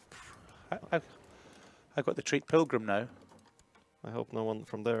trait... I got the trait pilgrim now. I hope no one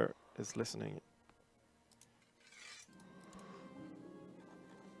from there is listening.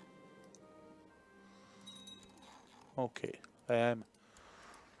 Okay. Time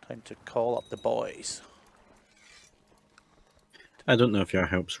to call up the boys. I don't know if your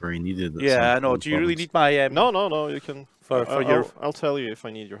help's very needed. at Yeah, I some know. Do you really province. need my No, you can. For your? I'll tell you if I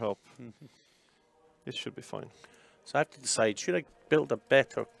need your help. It should be fine. So I have to decide: should I build a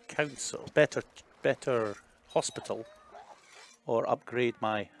better council, better hospital, or upgrade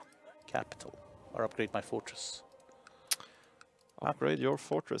my capital, or upgrade my fortress? Upgrade your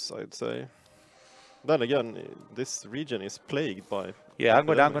fortress, I'd say. Then again, this region is plagued by. Yeah,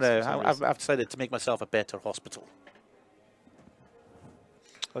 epidemics for some reason. I've decided to make myself a better hospital.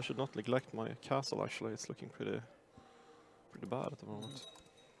 I should not neglect my castle. Actually, it's looking pretty bad at the moment.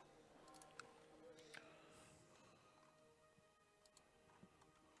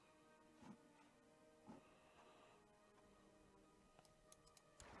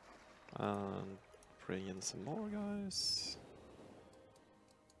 And bring in some more guys.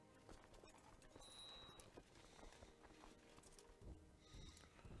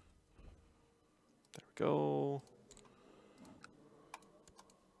 There we go.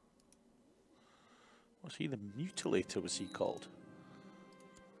 Was he the mutilator? Was he called?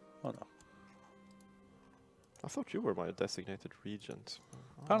 Oh no, I thought you were my designated regent.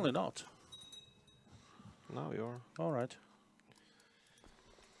 apparently not. Now you are. All right.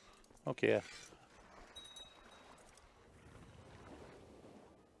 Okay. Yeah.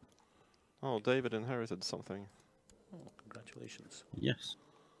 Oh, David inherited something. Oh, congratulations. Yes.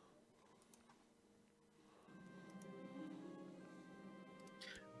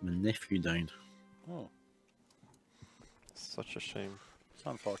 My nephew died. Oh, Such a shame. it's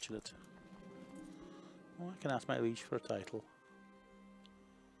unfortunate. Well, I can ask my liege for a title.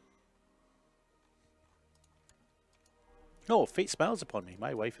 Oh, fate smiles upon me.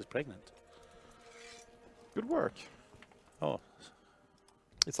 My wife is pregnant. Good work. Oh,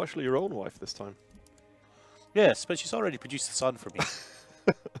 It's actually your own wife this time. yes, but she's already produced a son for me.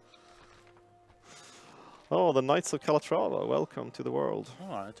 Oh, the Knights of Calatrava, welcome to the world. All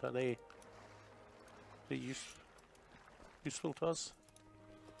right, are they useful to us?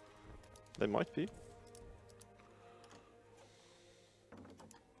 They might be.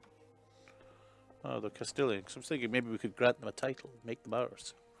 Oh, they're Castilian. 'Cause I was thinking maybe we could grant them a title, make them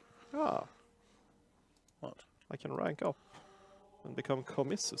ours. Ah, What? I can rank up and become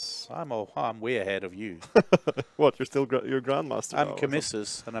commissus. I'm way ahead of you. What, you're still your grandmaster now I'm or something?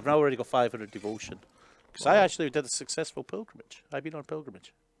 commissus, and I've now already got 500 devotion. Because I Wow. actually did a successful pilgrimage. I've been on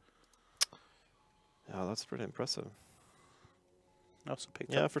pilgrimage. Yeah, that's pretty impressive. I also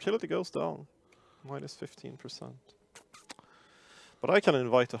picked Yeah, up. fertility goes down. Minus 15%. But I can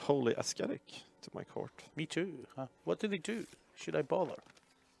invite a holy ascetic to my court. Me too. Huh? What do they do? Should I bother?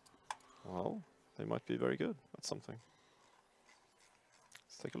 Well, they might be very good at something.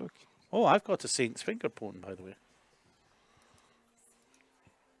 Let's take a look. Oh, I've got a Saint's Finger Bone, by the way.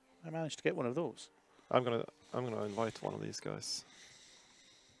 I managed to get one of those. I'm gonna invite one of these guys.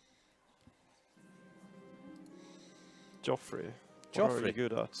 Joffrey. What are you Joffrey?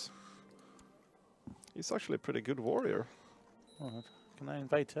 good at? He's actually a pretty good warrior. Oh, can I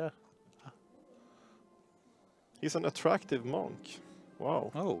invite her? He's an attractive monk.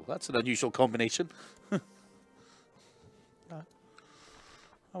 Wow. Oh, that's an unusual combination. I'm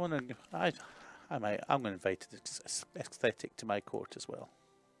going to invite an aesthetic to my court as well.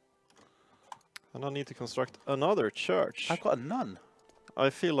 And I need to construct another church. I've got a nun. I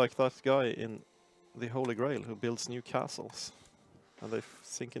feel like that guy in the Holy Grail who builds new castles. And they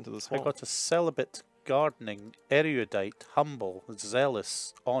sink into the I've swamp. got a celibate, gardening, erudite, humble,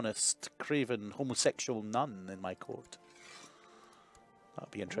 zealous, honest, craven, homosexual nun in my court.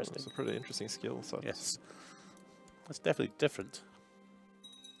 That'd be Oh, interesting. it's a pretty interesting skill set. Yes. That's definitely different.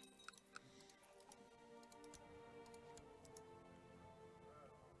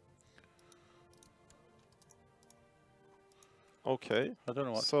 Okay. I don't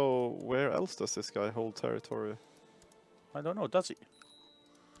know what. So where else does this guy hold territory? I don't know. Does he?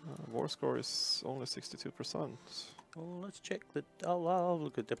 War score is only 62%. Well, let's check the. I'll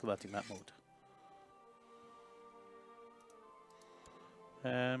look at diplomatic map mode.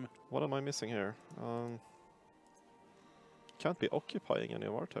 What am I missing here? Can't be occupying any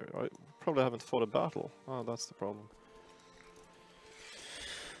of our territory. I probably haven't fought a battle. Oh, that's the problem.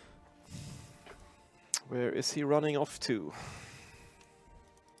 Where is he running off to?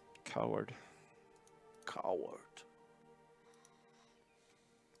 Coward. Coward.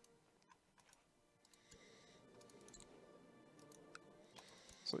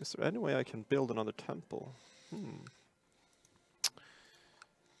 So is there any way I can build another temple?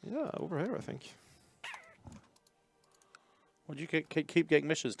 Yeah, over here I think. Would you keep getting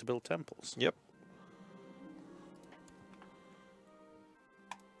missions to build temples? Yep.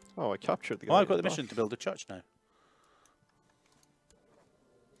 Oh, I captured the guy. Oh, I've got the back. mission to build a church now.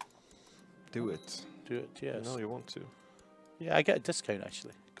 Do it. Do it, yes. You know you want to. Yeah, I get a discount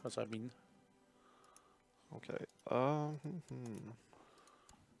actually, because I mean... Okay.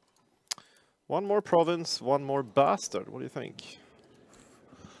 One more province, one more bastard. What do you think?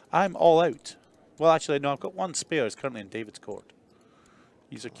 I'm all out. Well, actually, no, I've got one spare. It's currently in David's court.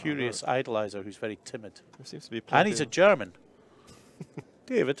 He's a curious idolizer who's very timid. There seems to be And plenty. he's a German.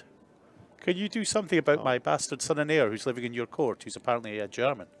 David, can you do something about my bastard son and heir who's living in your court, who's apparently a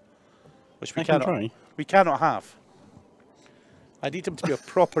German? Which we I can cannot. try. We cannot have. I need him to be a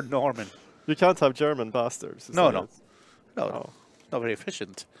proper Norman. You can't have German bastards. is No, that no. it? No, Oh. no. Not very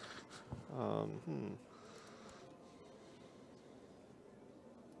efficient.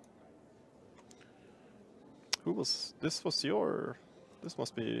 Who was this? Was your? This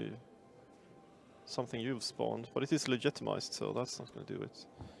must be something you've spawned, but it is legitimized, so that's not going to do it.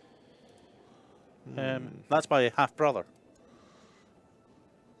 That's my half brother.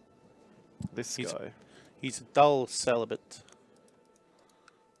 This he's- guy, He's a dull celibate.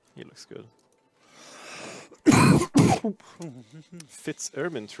 he looks good. Fitz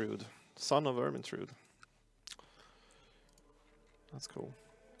Ermintrude, son of Ermintrude. That's cool.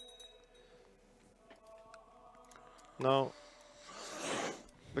 Now,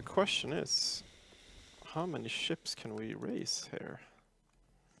 the question is, how many ships can we raise here?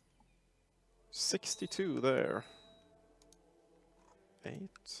 62 there. 8,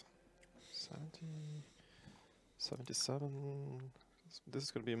 70, 77. This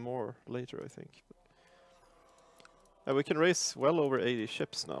is going to be more later, I think. We can raise well over 80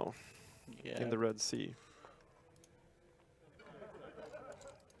 ships now Yeah. in the Red Sea.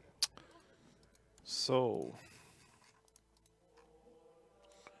 So,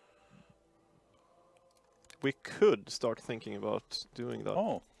 we could start thinking about doing that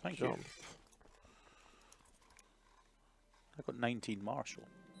Oh, thank you. jump. I got 19 Marshall.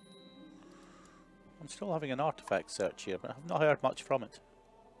 I'm still having an artifact search here, but I've not heard much from it.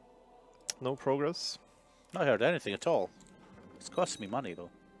 No progress. Not heard anything at all. It's costing me money though.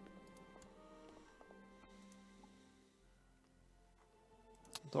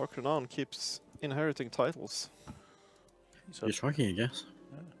 Dark Renown keeps inheriting titles. So You're shocking, I guess.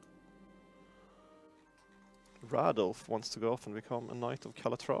 Radolf wants to go off and become a Knight of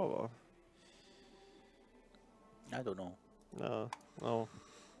Calatrava. I don't know. No.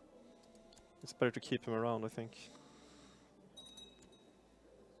 It's better to keep him around, I think.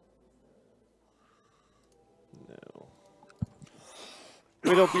 No.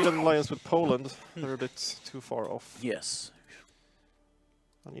 We don't need an alliance with Poland. They're a bit too far off. Yes.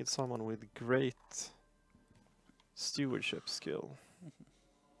 I need someone with great stewardship skill.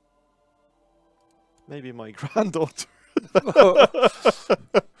 Maybe my granddaughter.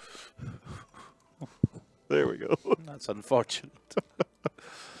 There we go. That's unfortunate.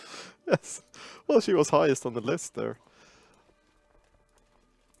 Yes. Well, she was highest on the list there.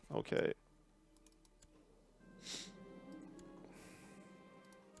 Okay.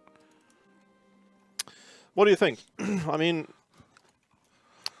 What do you think? I mean,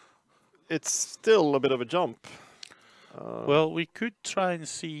 it's still a bit of a jump. Well, we could try and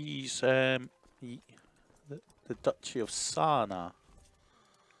seize the Duchy of Sana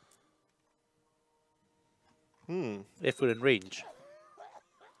if we're in range.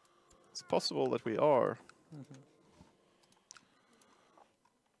 It's possible that we are.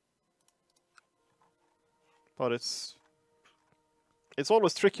 But it's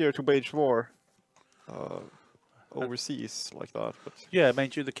always trickier to wage war overseas like that. But Yeah,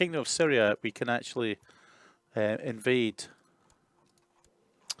 mind you, the Kingdom of Syria, we can actually invade.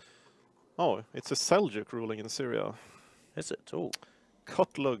 oh, it's a Seljuk ruling in Syria. Is it? Oh,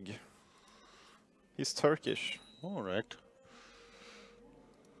 Kutlug. He's Turkish. all right.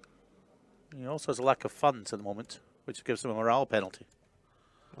 He also has a lack of funds at the moment, which gives him a morale penalty.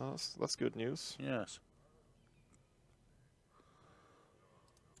 That's good news. Yes.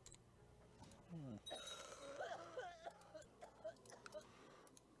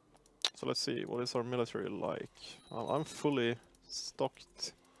 So let's see, what is our military like? I'm fully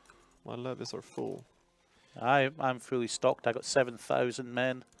stocked. My levies are full. I'm fully stocked. I got 7,000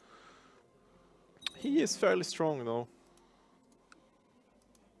 men. He is fairly strong though.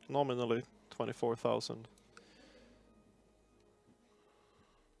 Nominally 24,000.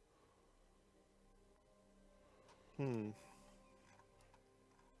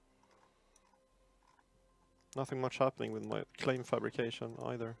 Nothing much happening with my claim fabrication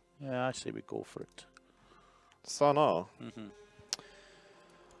either. Yeah, I say we go for it. Sana.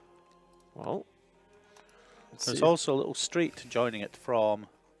 Well, let's There's see. also a little strait joining it from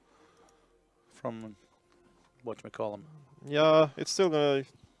from whatchamacallem. Yeah, it's still gonna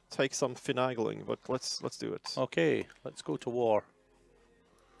take some finagling, but let's do it. Okay, let's go to war.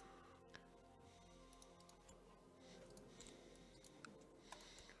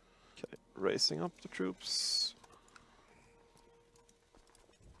 Okay, raising up the troops.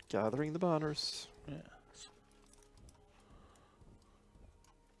 Gathering the banners. Yes.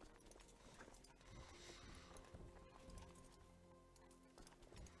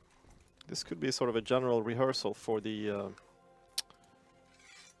 This could be sort of a general rehearsal for the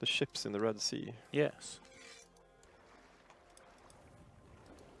ships in the Red Sea. Yes.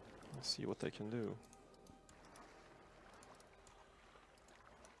 Let's see what they can do.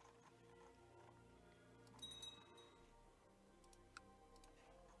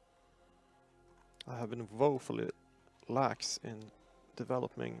 I have been woefully lax in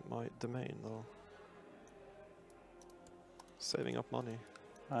developing my domain, though. Saving up money.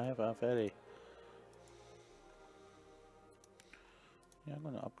 I have a very... Yeah, I'm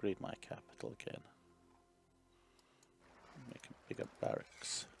going to upgrade my capital again. Make a bigger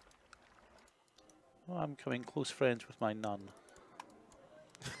barracks. Oh, I'm becoming close friends with my nun.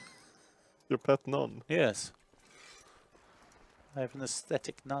 Your pet nun? Yes. I have an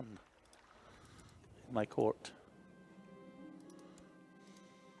aesthetic nun in my court.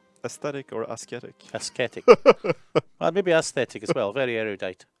 Aesthetic or ascetic? Ascetic. Well, maybe aesthetic as well. Very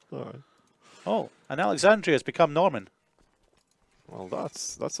erudite. Alright. Oh, and Alexandria has become Norman. Well,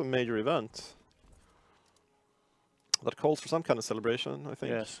 that's a major event. That calls for some kind of celebration, I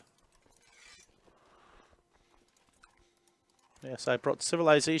think. Yes. Yes, I brought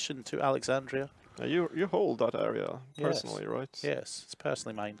civilization to Alexandria. You hold that area Yes. personally, right? Yes, it's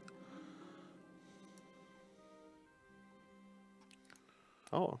personally mine.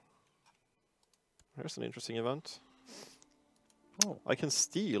 Oh. Here's an interesting event. Oh. I can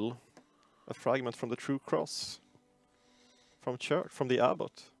steal a fragment from the True Cross. From the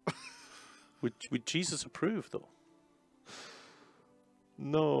abbot. Would Jesus approve, though?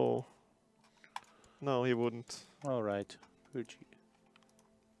 No. No, he wouldn't. All right. Would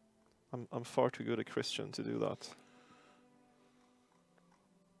you? I'm far too good a Christian to do that.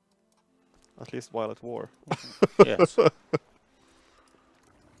 At least while at war. Yes.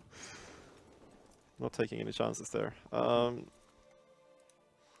 Not taking any chances there.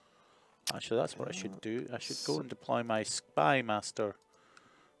 Actually, that's what I should do. I should go and deploy my spy master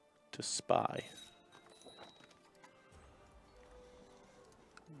to spy.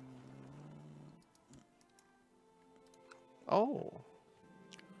 Oh.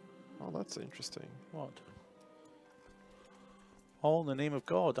 Oh, that's interesting. What? All in the name of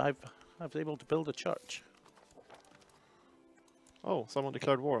God. I was able to build a church. Oh, someone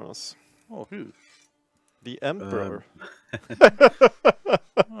declared war on us. Oh, who? The Emperor.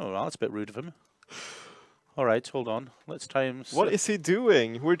 Oh, well, that's a bit rude of him. All right, hold on. Let's try and... What is he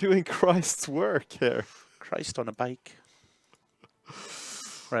doing? We're doing Christ's work here. Christ on a bike.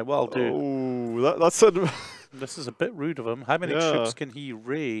 Right, what I'll do... Oh, that's a... This is a bit rude of him. How many troops can he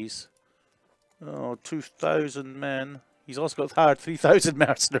raise? Oh, 2,000 men. He's also got hired 3,000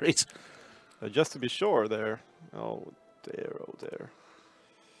 mercenaries. Just to be sure there. Oh dear, oh dear.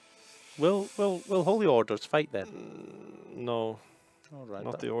 Will Holy Orders fight then? No, All right,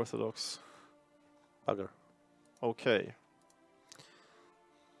 not the Orthodox. bugger. Okay.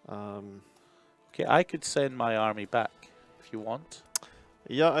 Okay, I could send my army back if you want.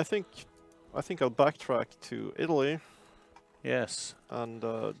 Yeah, I think I'll backtrack to Italy Yes. and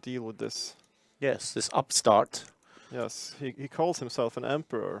deal with this. Yes, this upstart. Yes, he calls himself an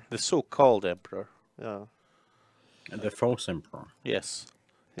emperor. The so-called emperor. Yeah. The false emperor. Yes.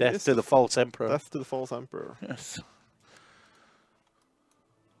 He Death is to the false emperor. Death to the false emperor. Yes.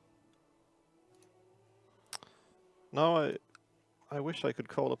 Now I wish I could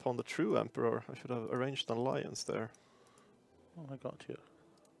call upon the true emperor. I should have arranged an alliance there. Oh, I got you.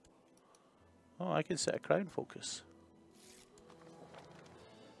 Oh, I can set a crown focus.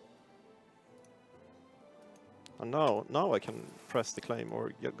 And now I can press the claim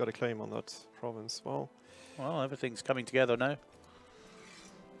or got a claim on that province. Well, everything's coming together now.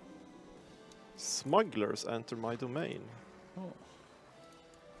 smugglers enter my domain. Oh.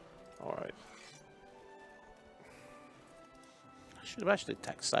 All right. I should have actually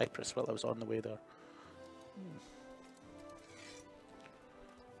attacked Cyprus while I was on the way there.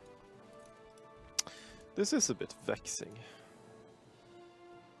 This is a bit vexing,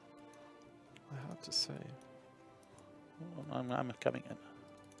 I have to say. Oh, I'm coming in.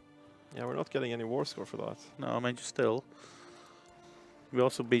 Yeah, we're not getting any war score for that. No, I mean, still. We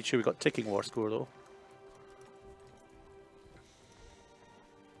also made sure we got ticking war score, though.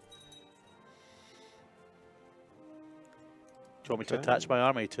 you want me to Okay. attach my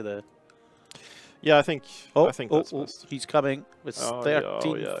army to the... Yeah, I think that's oh, best. he's coming with Oh, yeah,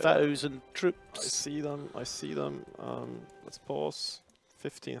 13,000 I troops. see them. I see them. Let's pause.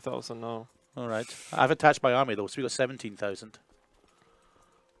 15,000 now. All right. I've attached my army, though, so we got 17,000.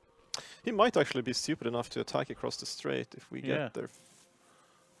 He might actually be stupid enough to attack across the strait if we Yeah. get there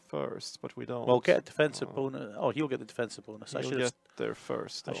first, but we don't. Well, get a defensive Oh. bonus. Oh, he'll get the defensive bonus. I He'll should have. get there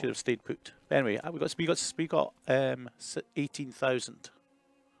first. I though. should have stayed put. Anyway, we got 18,000.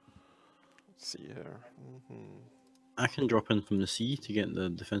 Let's see here. I can drop in from the sea to get the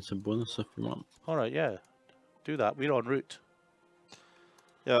defensive bonus if you want. All right, yeah, do that. We're en route.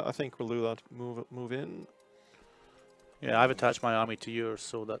 Yeah, I think we'll do that. Move in. Yeah, I've attached my army to yours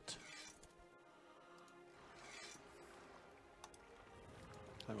so that.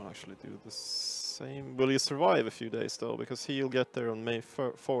 I will actually do the same. Will you survive a few days though? Because he'll get there on May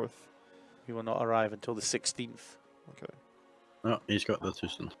 4th. We will not arrive until the 16th. Okay. Oh, he's got the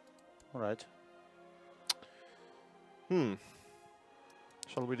Tucson. All right.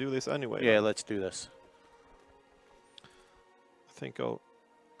 Shall we do this anyway? Yeah, then? let's do this. I think I'll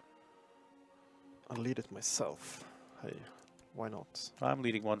lead it myself. Hey, why not? I'm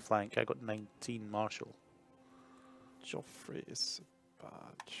leading one flank. I got 19 marshal. Joffrey is a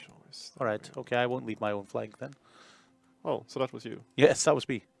bad choice. All right. Okay, I won't lead my own flank then. Oh, so that was you. Yes, that was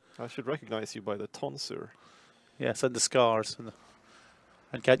me. I should recognize you by the tonsure. Yes, and the scars.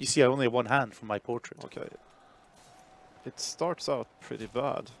 And can't you see I only have one hand from my portrait? Okay. It starts out pretty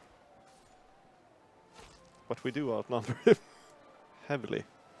bad. But we do outnumber him heavily.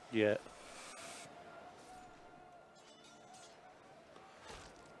 Yeah.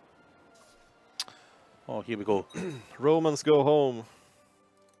 Oh, here we go. Romans go home.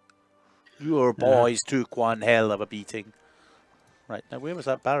 Your boys took one hell of a beating. Right, now where was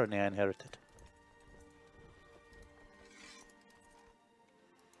that barony I inherited?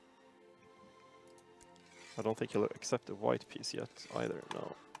 I don't think he'll accept a white piece yet either,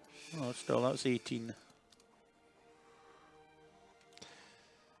 no. Oh, still, that was 18.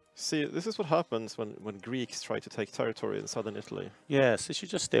 See, this is what happens when Greeks try to take territory in southern Italy. Yes, they should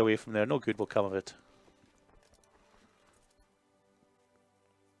just stay away from there. No good will come of it.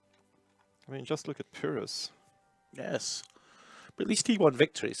 I mean, just look at Pyrrhus. Yes. But at least he won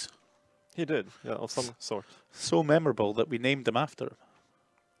victories. He did, yeah, of some sort. So memorable that we named him after him.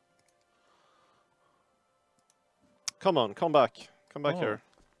 Come on, come back. Come back Oh. here.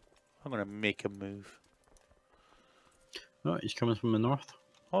 I'm going to make him move. Oh, he's coming from the north.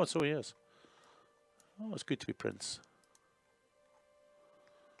 Oh, so he is. Oh, it's good to be prince.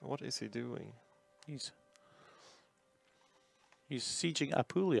 What is he doing? He's sieging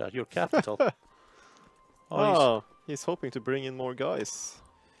Apulia, your capital. Oh, he's hoping to bring in more guys.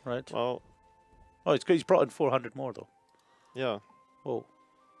 Right. Well, Oh, it's good. He's brought in 400 more, though. yeah. Oh.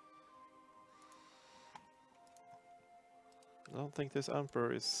 I don't think this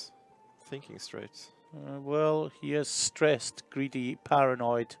emperor is thinking straight. Well, he is stressed, greedy,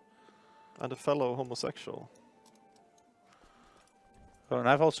 paranoid. And a fellow homosexual. Oh, and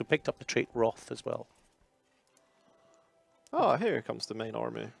I've also picked up the trait Wrath as well, Ah, here comes the main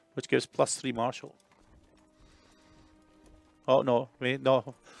army. which gives +3 martial. Oh, no.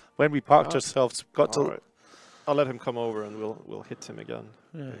 No. When we parked Ah. ourselves, got to Alright. I'll let him come over and we'll hit him again.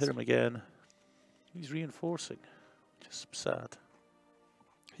 hit him again. He's reinforcing. Just sad.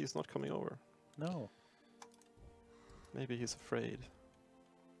 He's not coming over. No. Maybe he's afraid.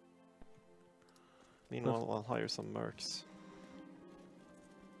 Meanwhile, I'll hire some mercs.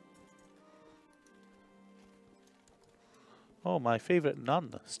 Oh, my favourite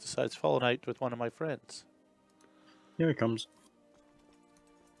nun decides falling out with one of my friends. Here he comes.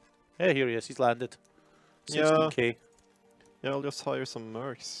 Yeah, here he is. He's landed. Yeah. 16k. Yeah, I'll just hire some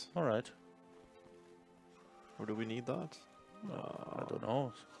mercs. All right. Or do we need that? I don't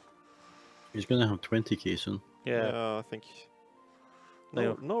know. He's going to have 20k soon. Yeah. I think...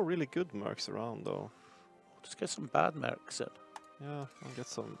 No. No really good mercs around, though. Just get some bad mercs in. Yeah, I'll get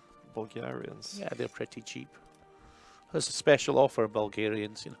some Bulgarians. Yeah, they're pretty cheap. There's a special offer,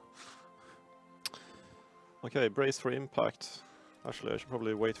 Bulgarians, you know. Okay, brace for impact. Actually, I should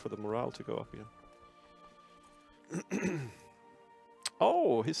probably wait for the morale to go up again.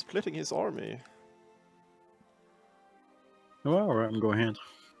 Oh, he's splitting his army. Oh, alright, I'm going ahead.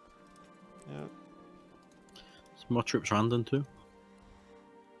 Yeah. Some more troops landing too.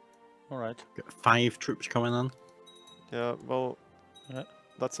 All right. Got 5 troops coming in. Yeah, well, Yeah.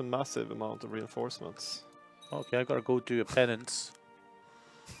 that's a massive amount of reinforcements. Okay, I've got to go do a penance.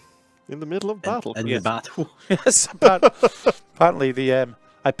 In the middle of battle. In Yes. the battle. Yes, apparently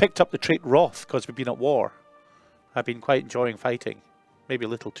I picked up the trait Wrath because we've been at war. I've been quite enjoying fighting. Maybe a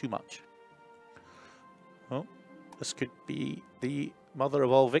little too much. Oh, this could be the mother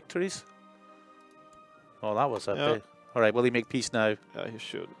of all victories. Oh, that was a bit... Alright, will he make peace now? Yeah, he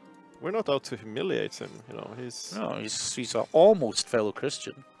should. We're not out to humiliate him, you know, he's... No, he's an almost fellow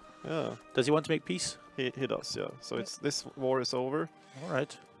Christian. Yeah. Does he want to make peace? He does, yeah. So it's this war is over.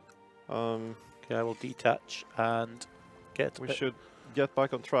 Alright. Okay, I will detach and get... We should get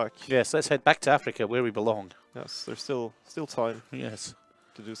back on track. Yes, let's head back to Africa where we belong. Yes, there's still time Yes.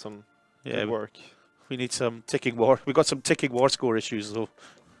 to do some Yeah, good work. We need some ticking war. We've got some ticking war score issues though.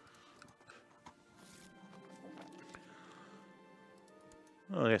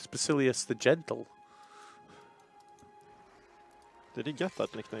 Oh yes, Basilius the Gentle. Did he get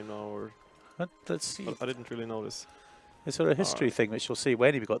that nickname now, or...? Let's see. I didn't really notice. Is there a history thing which you'll see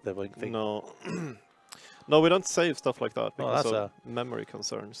when he got the wing thing? No. No, we don't save stuff like that because that's of memory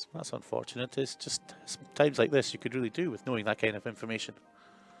concerns. That's unfortunate. It's just times like this you could really do with knowing that kind of information.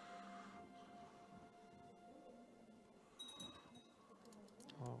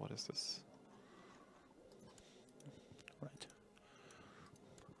 Oh, what is this? Right.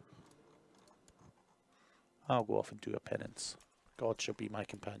 I'll go off and do a penance. God shall be my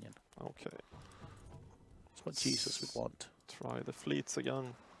companion. Okay. That's what Jesus would want. Try the fleets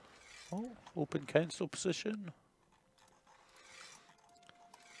again. Oh, open council position.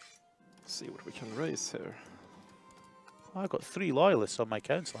 See what we can raise here. I've got 3 loyalists on my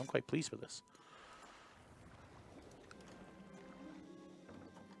council. I'm quite pleased with this.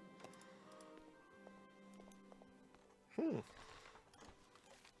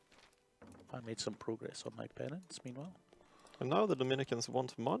 I made some progress on my penance, meanwhile. And now the Dominicans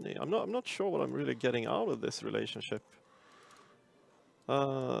want money. I'm not sure what I'm really getting out of this relationship.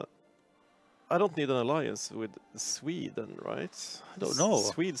 I don't need an alliance with Sweden, right? I don't know.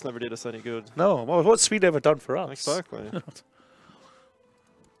 Swedes never did us any good. No, well, what's Sweden ever done for us? Exactly.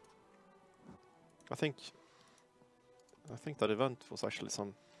 I think that event was actually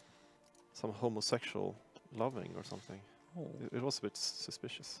some homosexual loving or something. Oh. It was a bit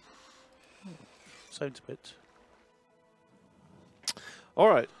suspicious. Oh. Sounds a bit. All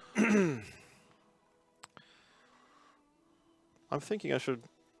right. I'm thinking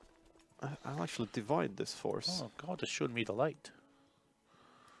I'll actually divide this force. Oh, God has shown me the light.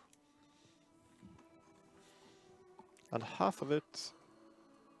 And half of it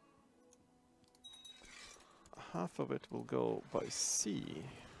will go by sea.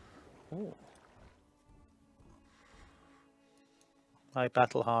 Oh. My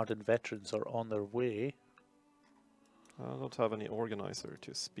battle-hardened veterans are on their way. I don't have any organizer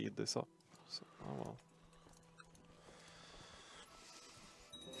to speed this up. So, oh well.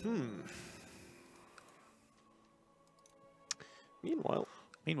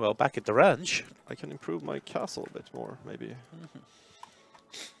 Meanwhile, back at the ranch, I can improve my castle a bit more, maybe.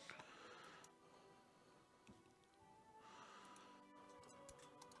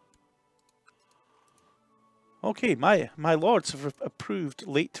 Okay, my lords have approved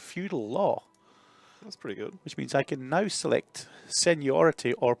late feudal law. That's pretty good. Which means I can now select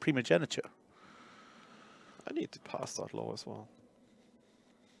seniority or primogeniture. I need to pass that law as well.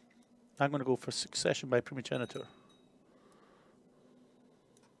 I'm going to go for succession by primogeniture.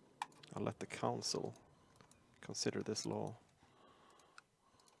 I'll let the council consider this law.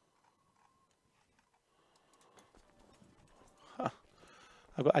 Huh.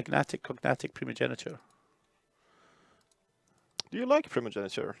 I've got agnatic, cognatic, primogeniture. Do you like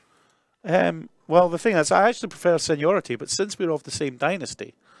primogeniture? Well, the thing is, I actually prefer seniority, but since we're of the same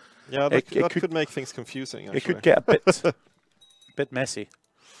dynasty, yeah, that could make things confusing. Actually. It could get a bit messy.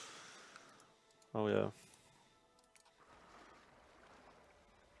 Oh yeah.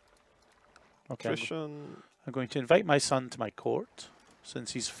 Okay. I'm going to invite my son to my court,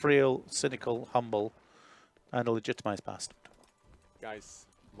 since he's frail, cynical, humble, and a legitimized bastard. Guys,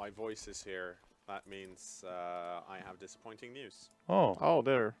 my voice is here. That means I have disappointing news. Oh,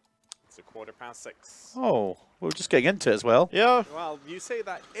 there. It's 6:15. Oh, we're just getting into it as well. Yeah. Well, you say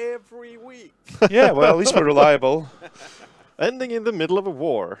that every week. Yeah, well, at least we're reliable. Ending in the middle of a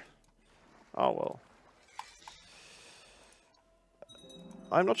war. Oh, well.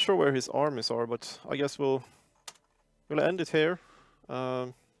 I'm not sure where his armies are, but I guess we'll end it here.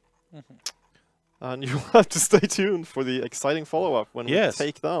 And you have to stay tuned for the exciting follow-up when we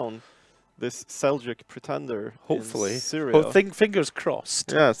take down this Seljuk pretender. Hopefully. In Syria. Fingers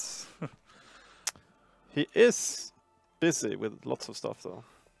crossed. Yes. He is busy with lots of stuff, though.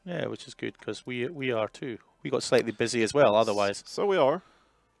 Yeah, which is good, because we are too. We got slightly busy as well, otherwise. So we are.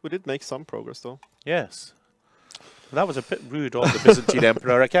 We did make some progress, though. Yes. That was a bit rude of the Byzantine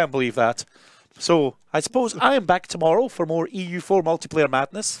Emperor. I can't believe that. So I suppose I am back tomorrow for more EU4 multiplayer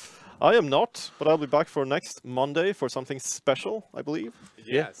madness. I am not, but I'll be back for next Monday for something special, I believe.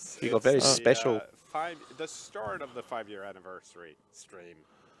 Yes. you got very it's the, special. the start of the 5-year anniversary stream.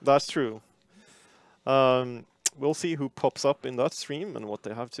 That's true. We'll see who pops up in that stream and what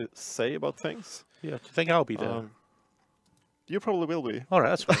they have to say about things. Yeah, do you think I'll be there? You probably will be. All right,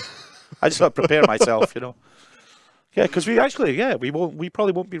 that's fine. I just got to prepare myself, you know. Yeah, because we actually, we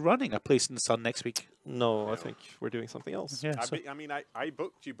probably won't be running a Place in the Sun next week. No, I think we're doing something else. Yeah, so, I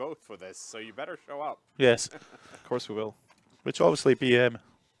booked you both for this, so you better show up. yes, Of course we will. which will obviously be a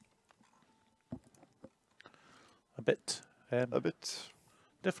bit A bit.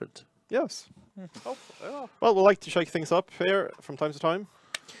 different. Yes. Hopefully. Well, we like to shake things up here from time to time.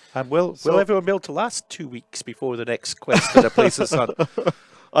 And will So- everyone be able to last 2 weeks before the next quest in a Place in the Sun?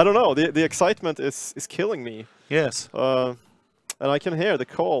 I don't know. The excitement is killing me. Yes, And I can hear the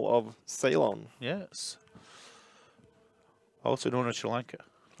call of Ceylon, yes. Also known as Sri Lanka.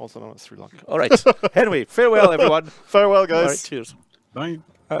 also known as Sri Lanka. All right. Anyway, farewell, everyone. Farewell, All guys. right, cheers. Bye.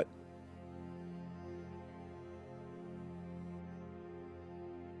 All right.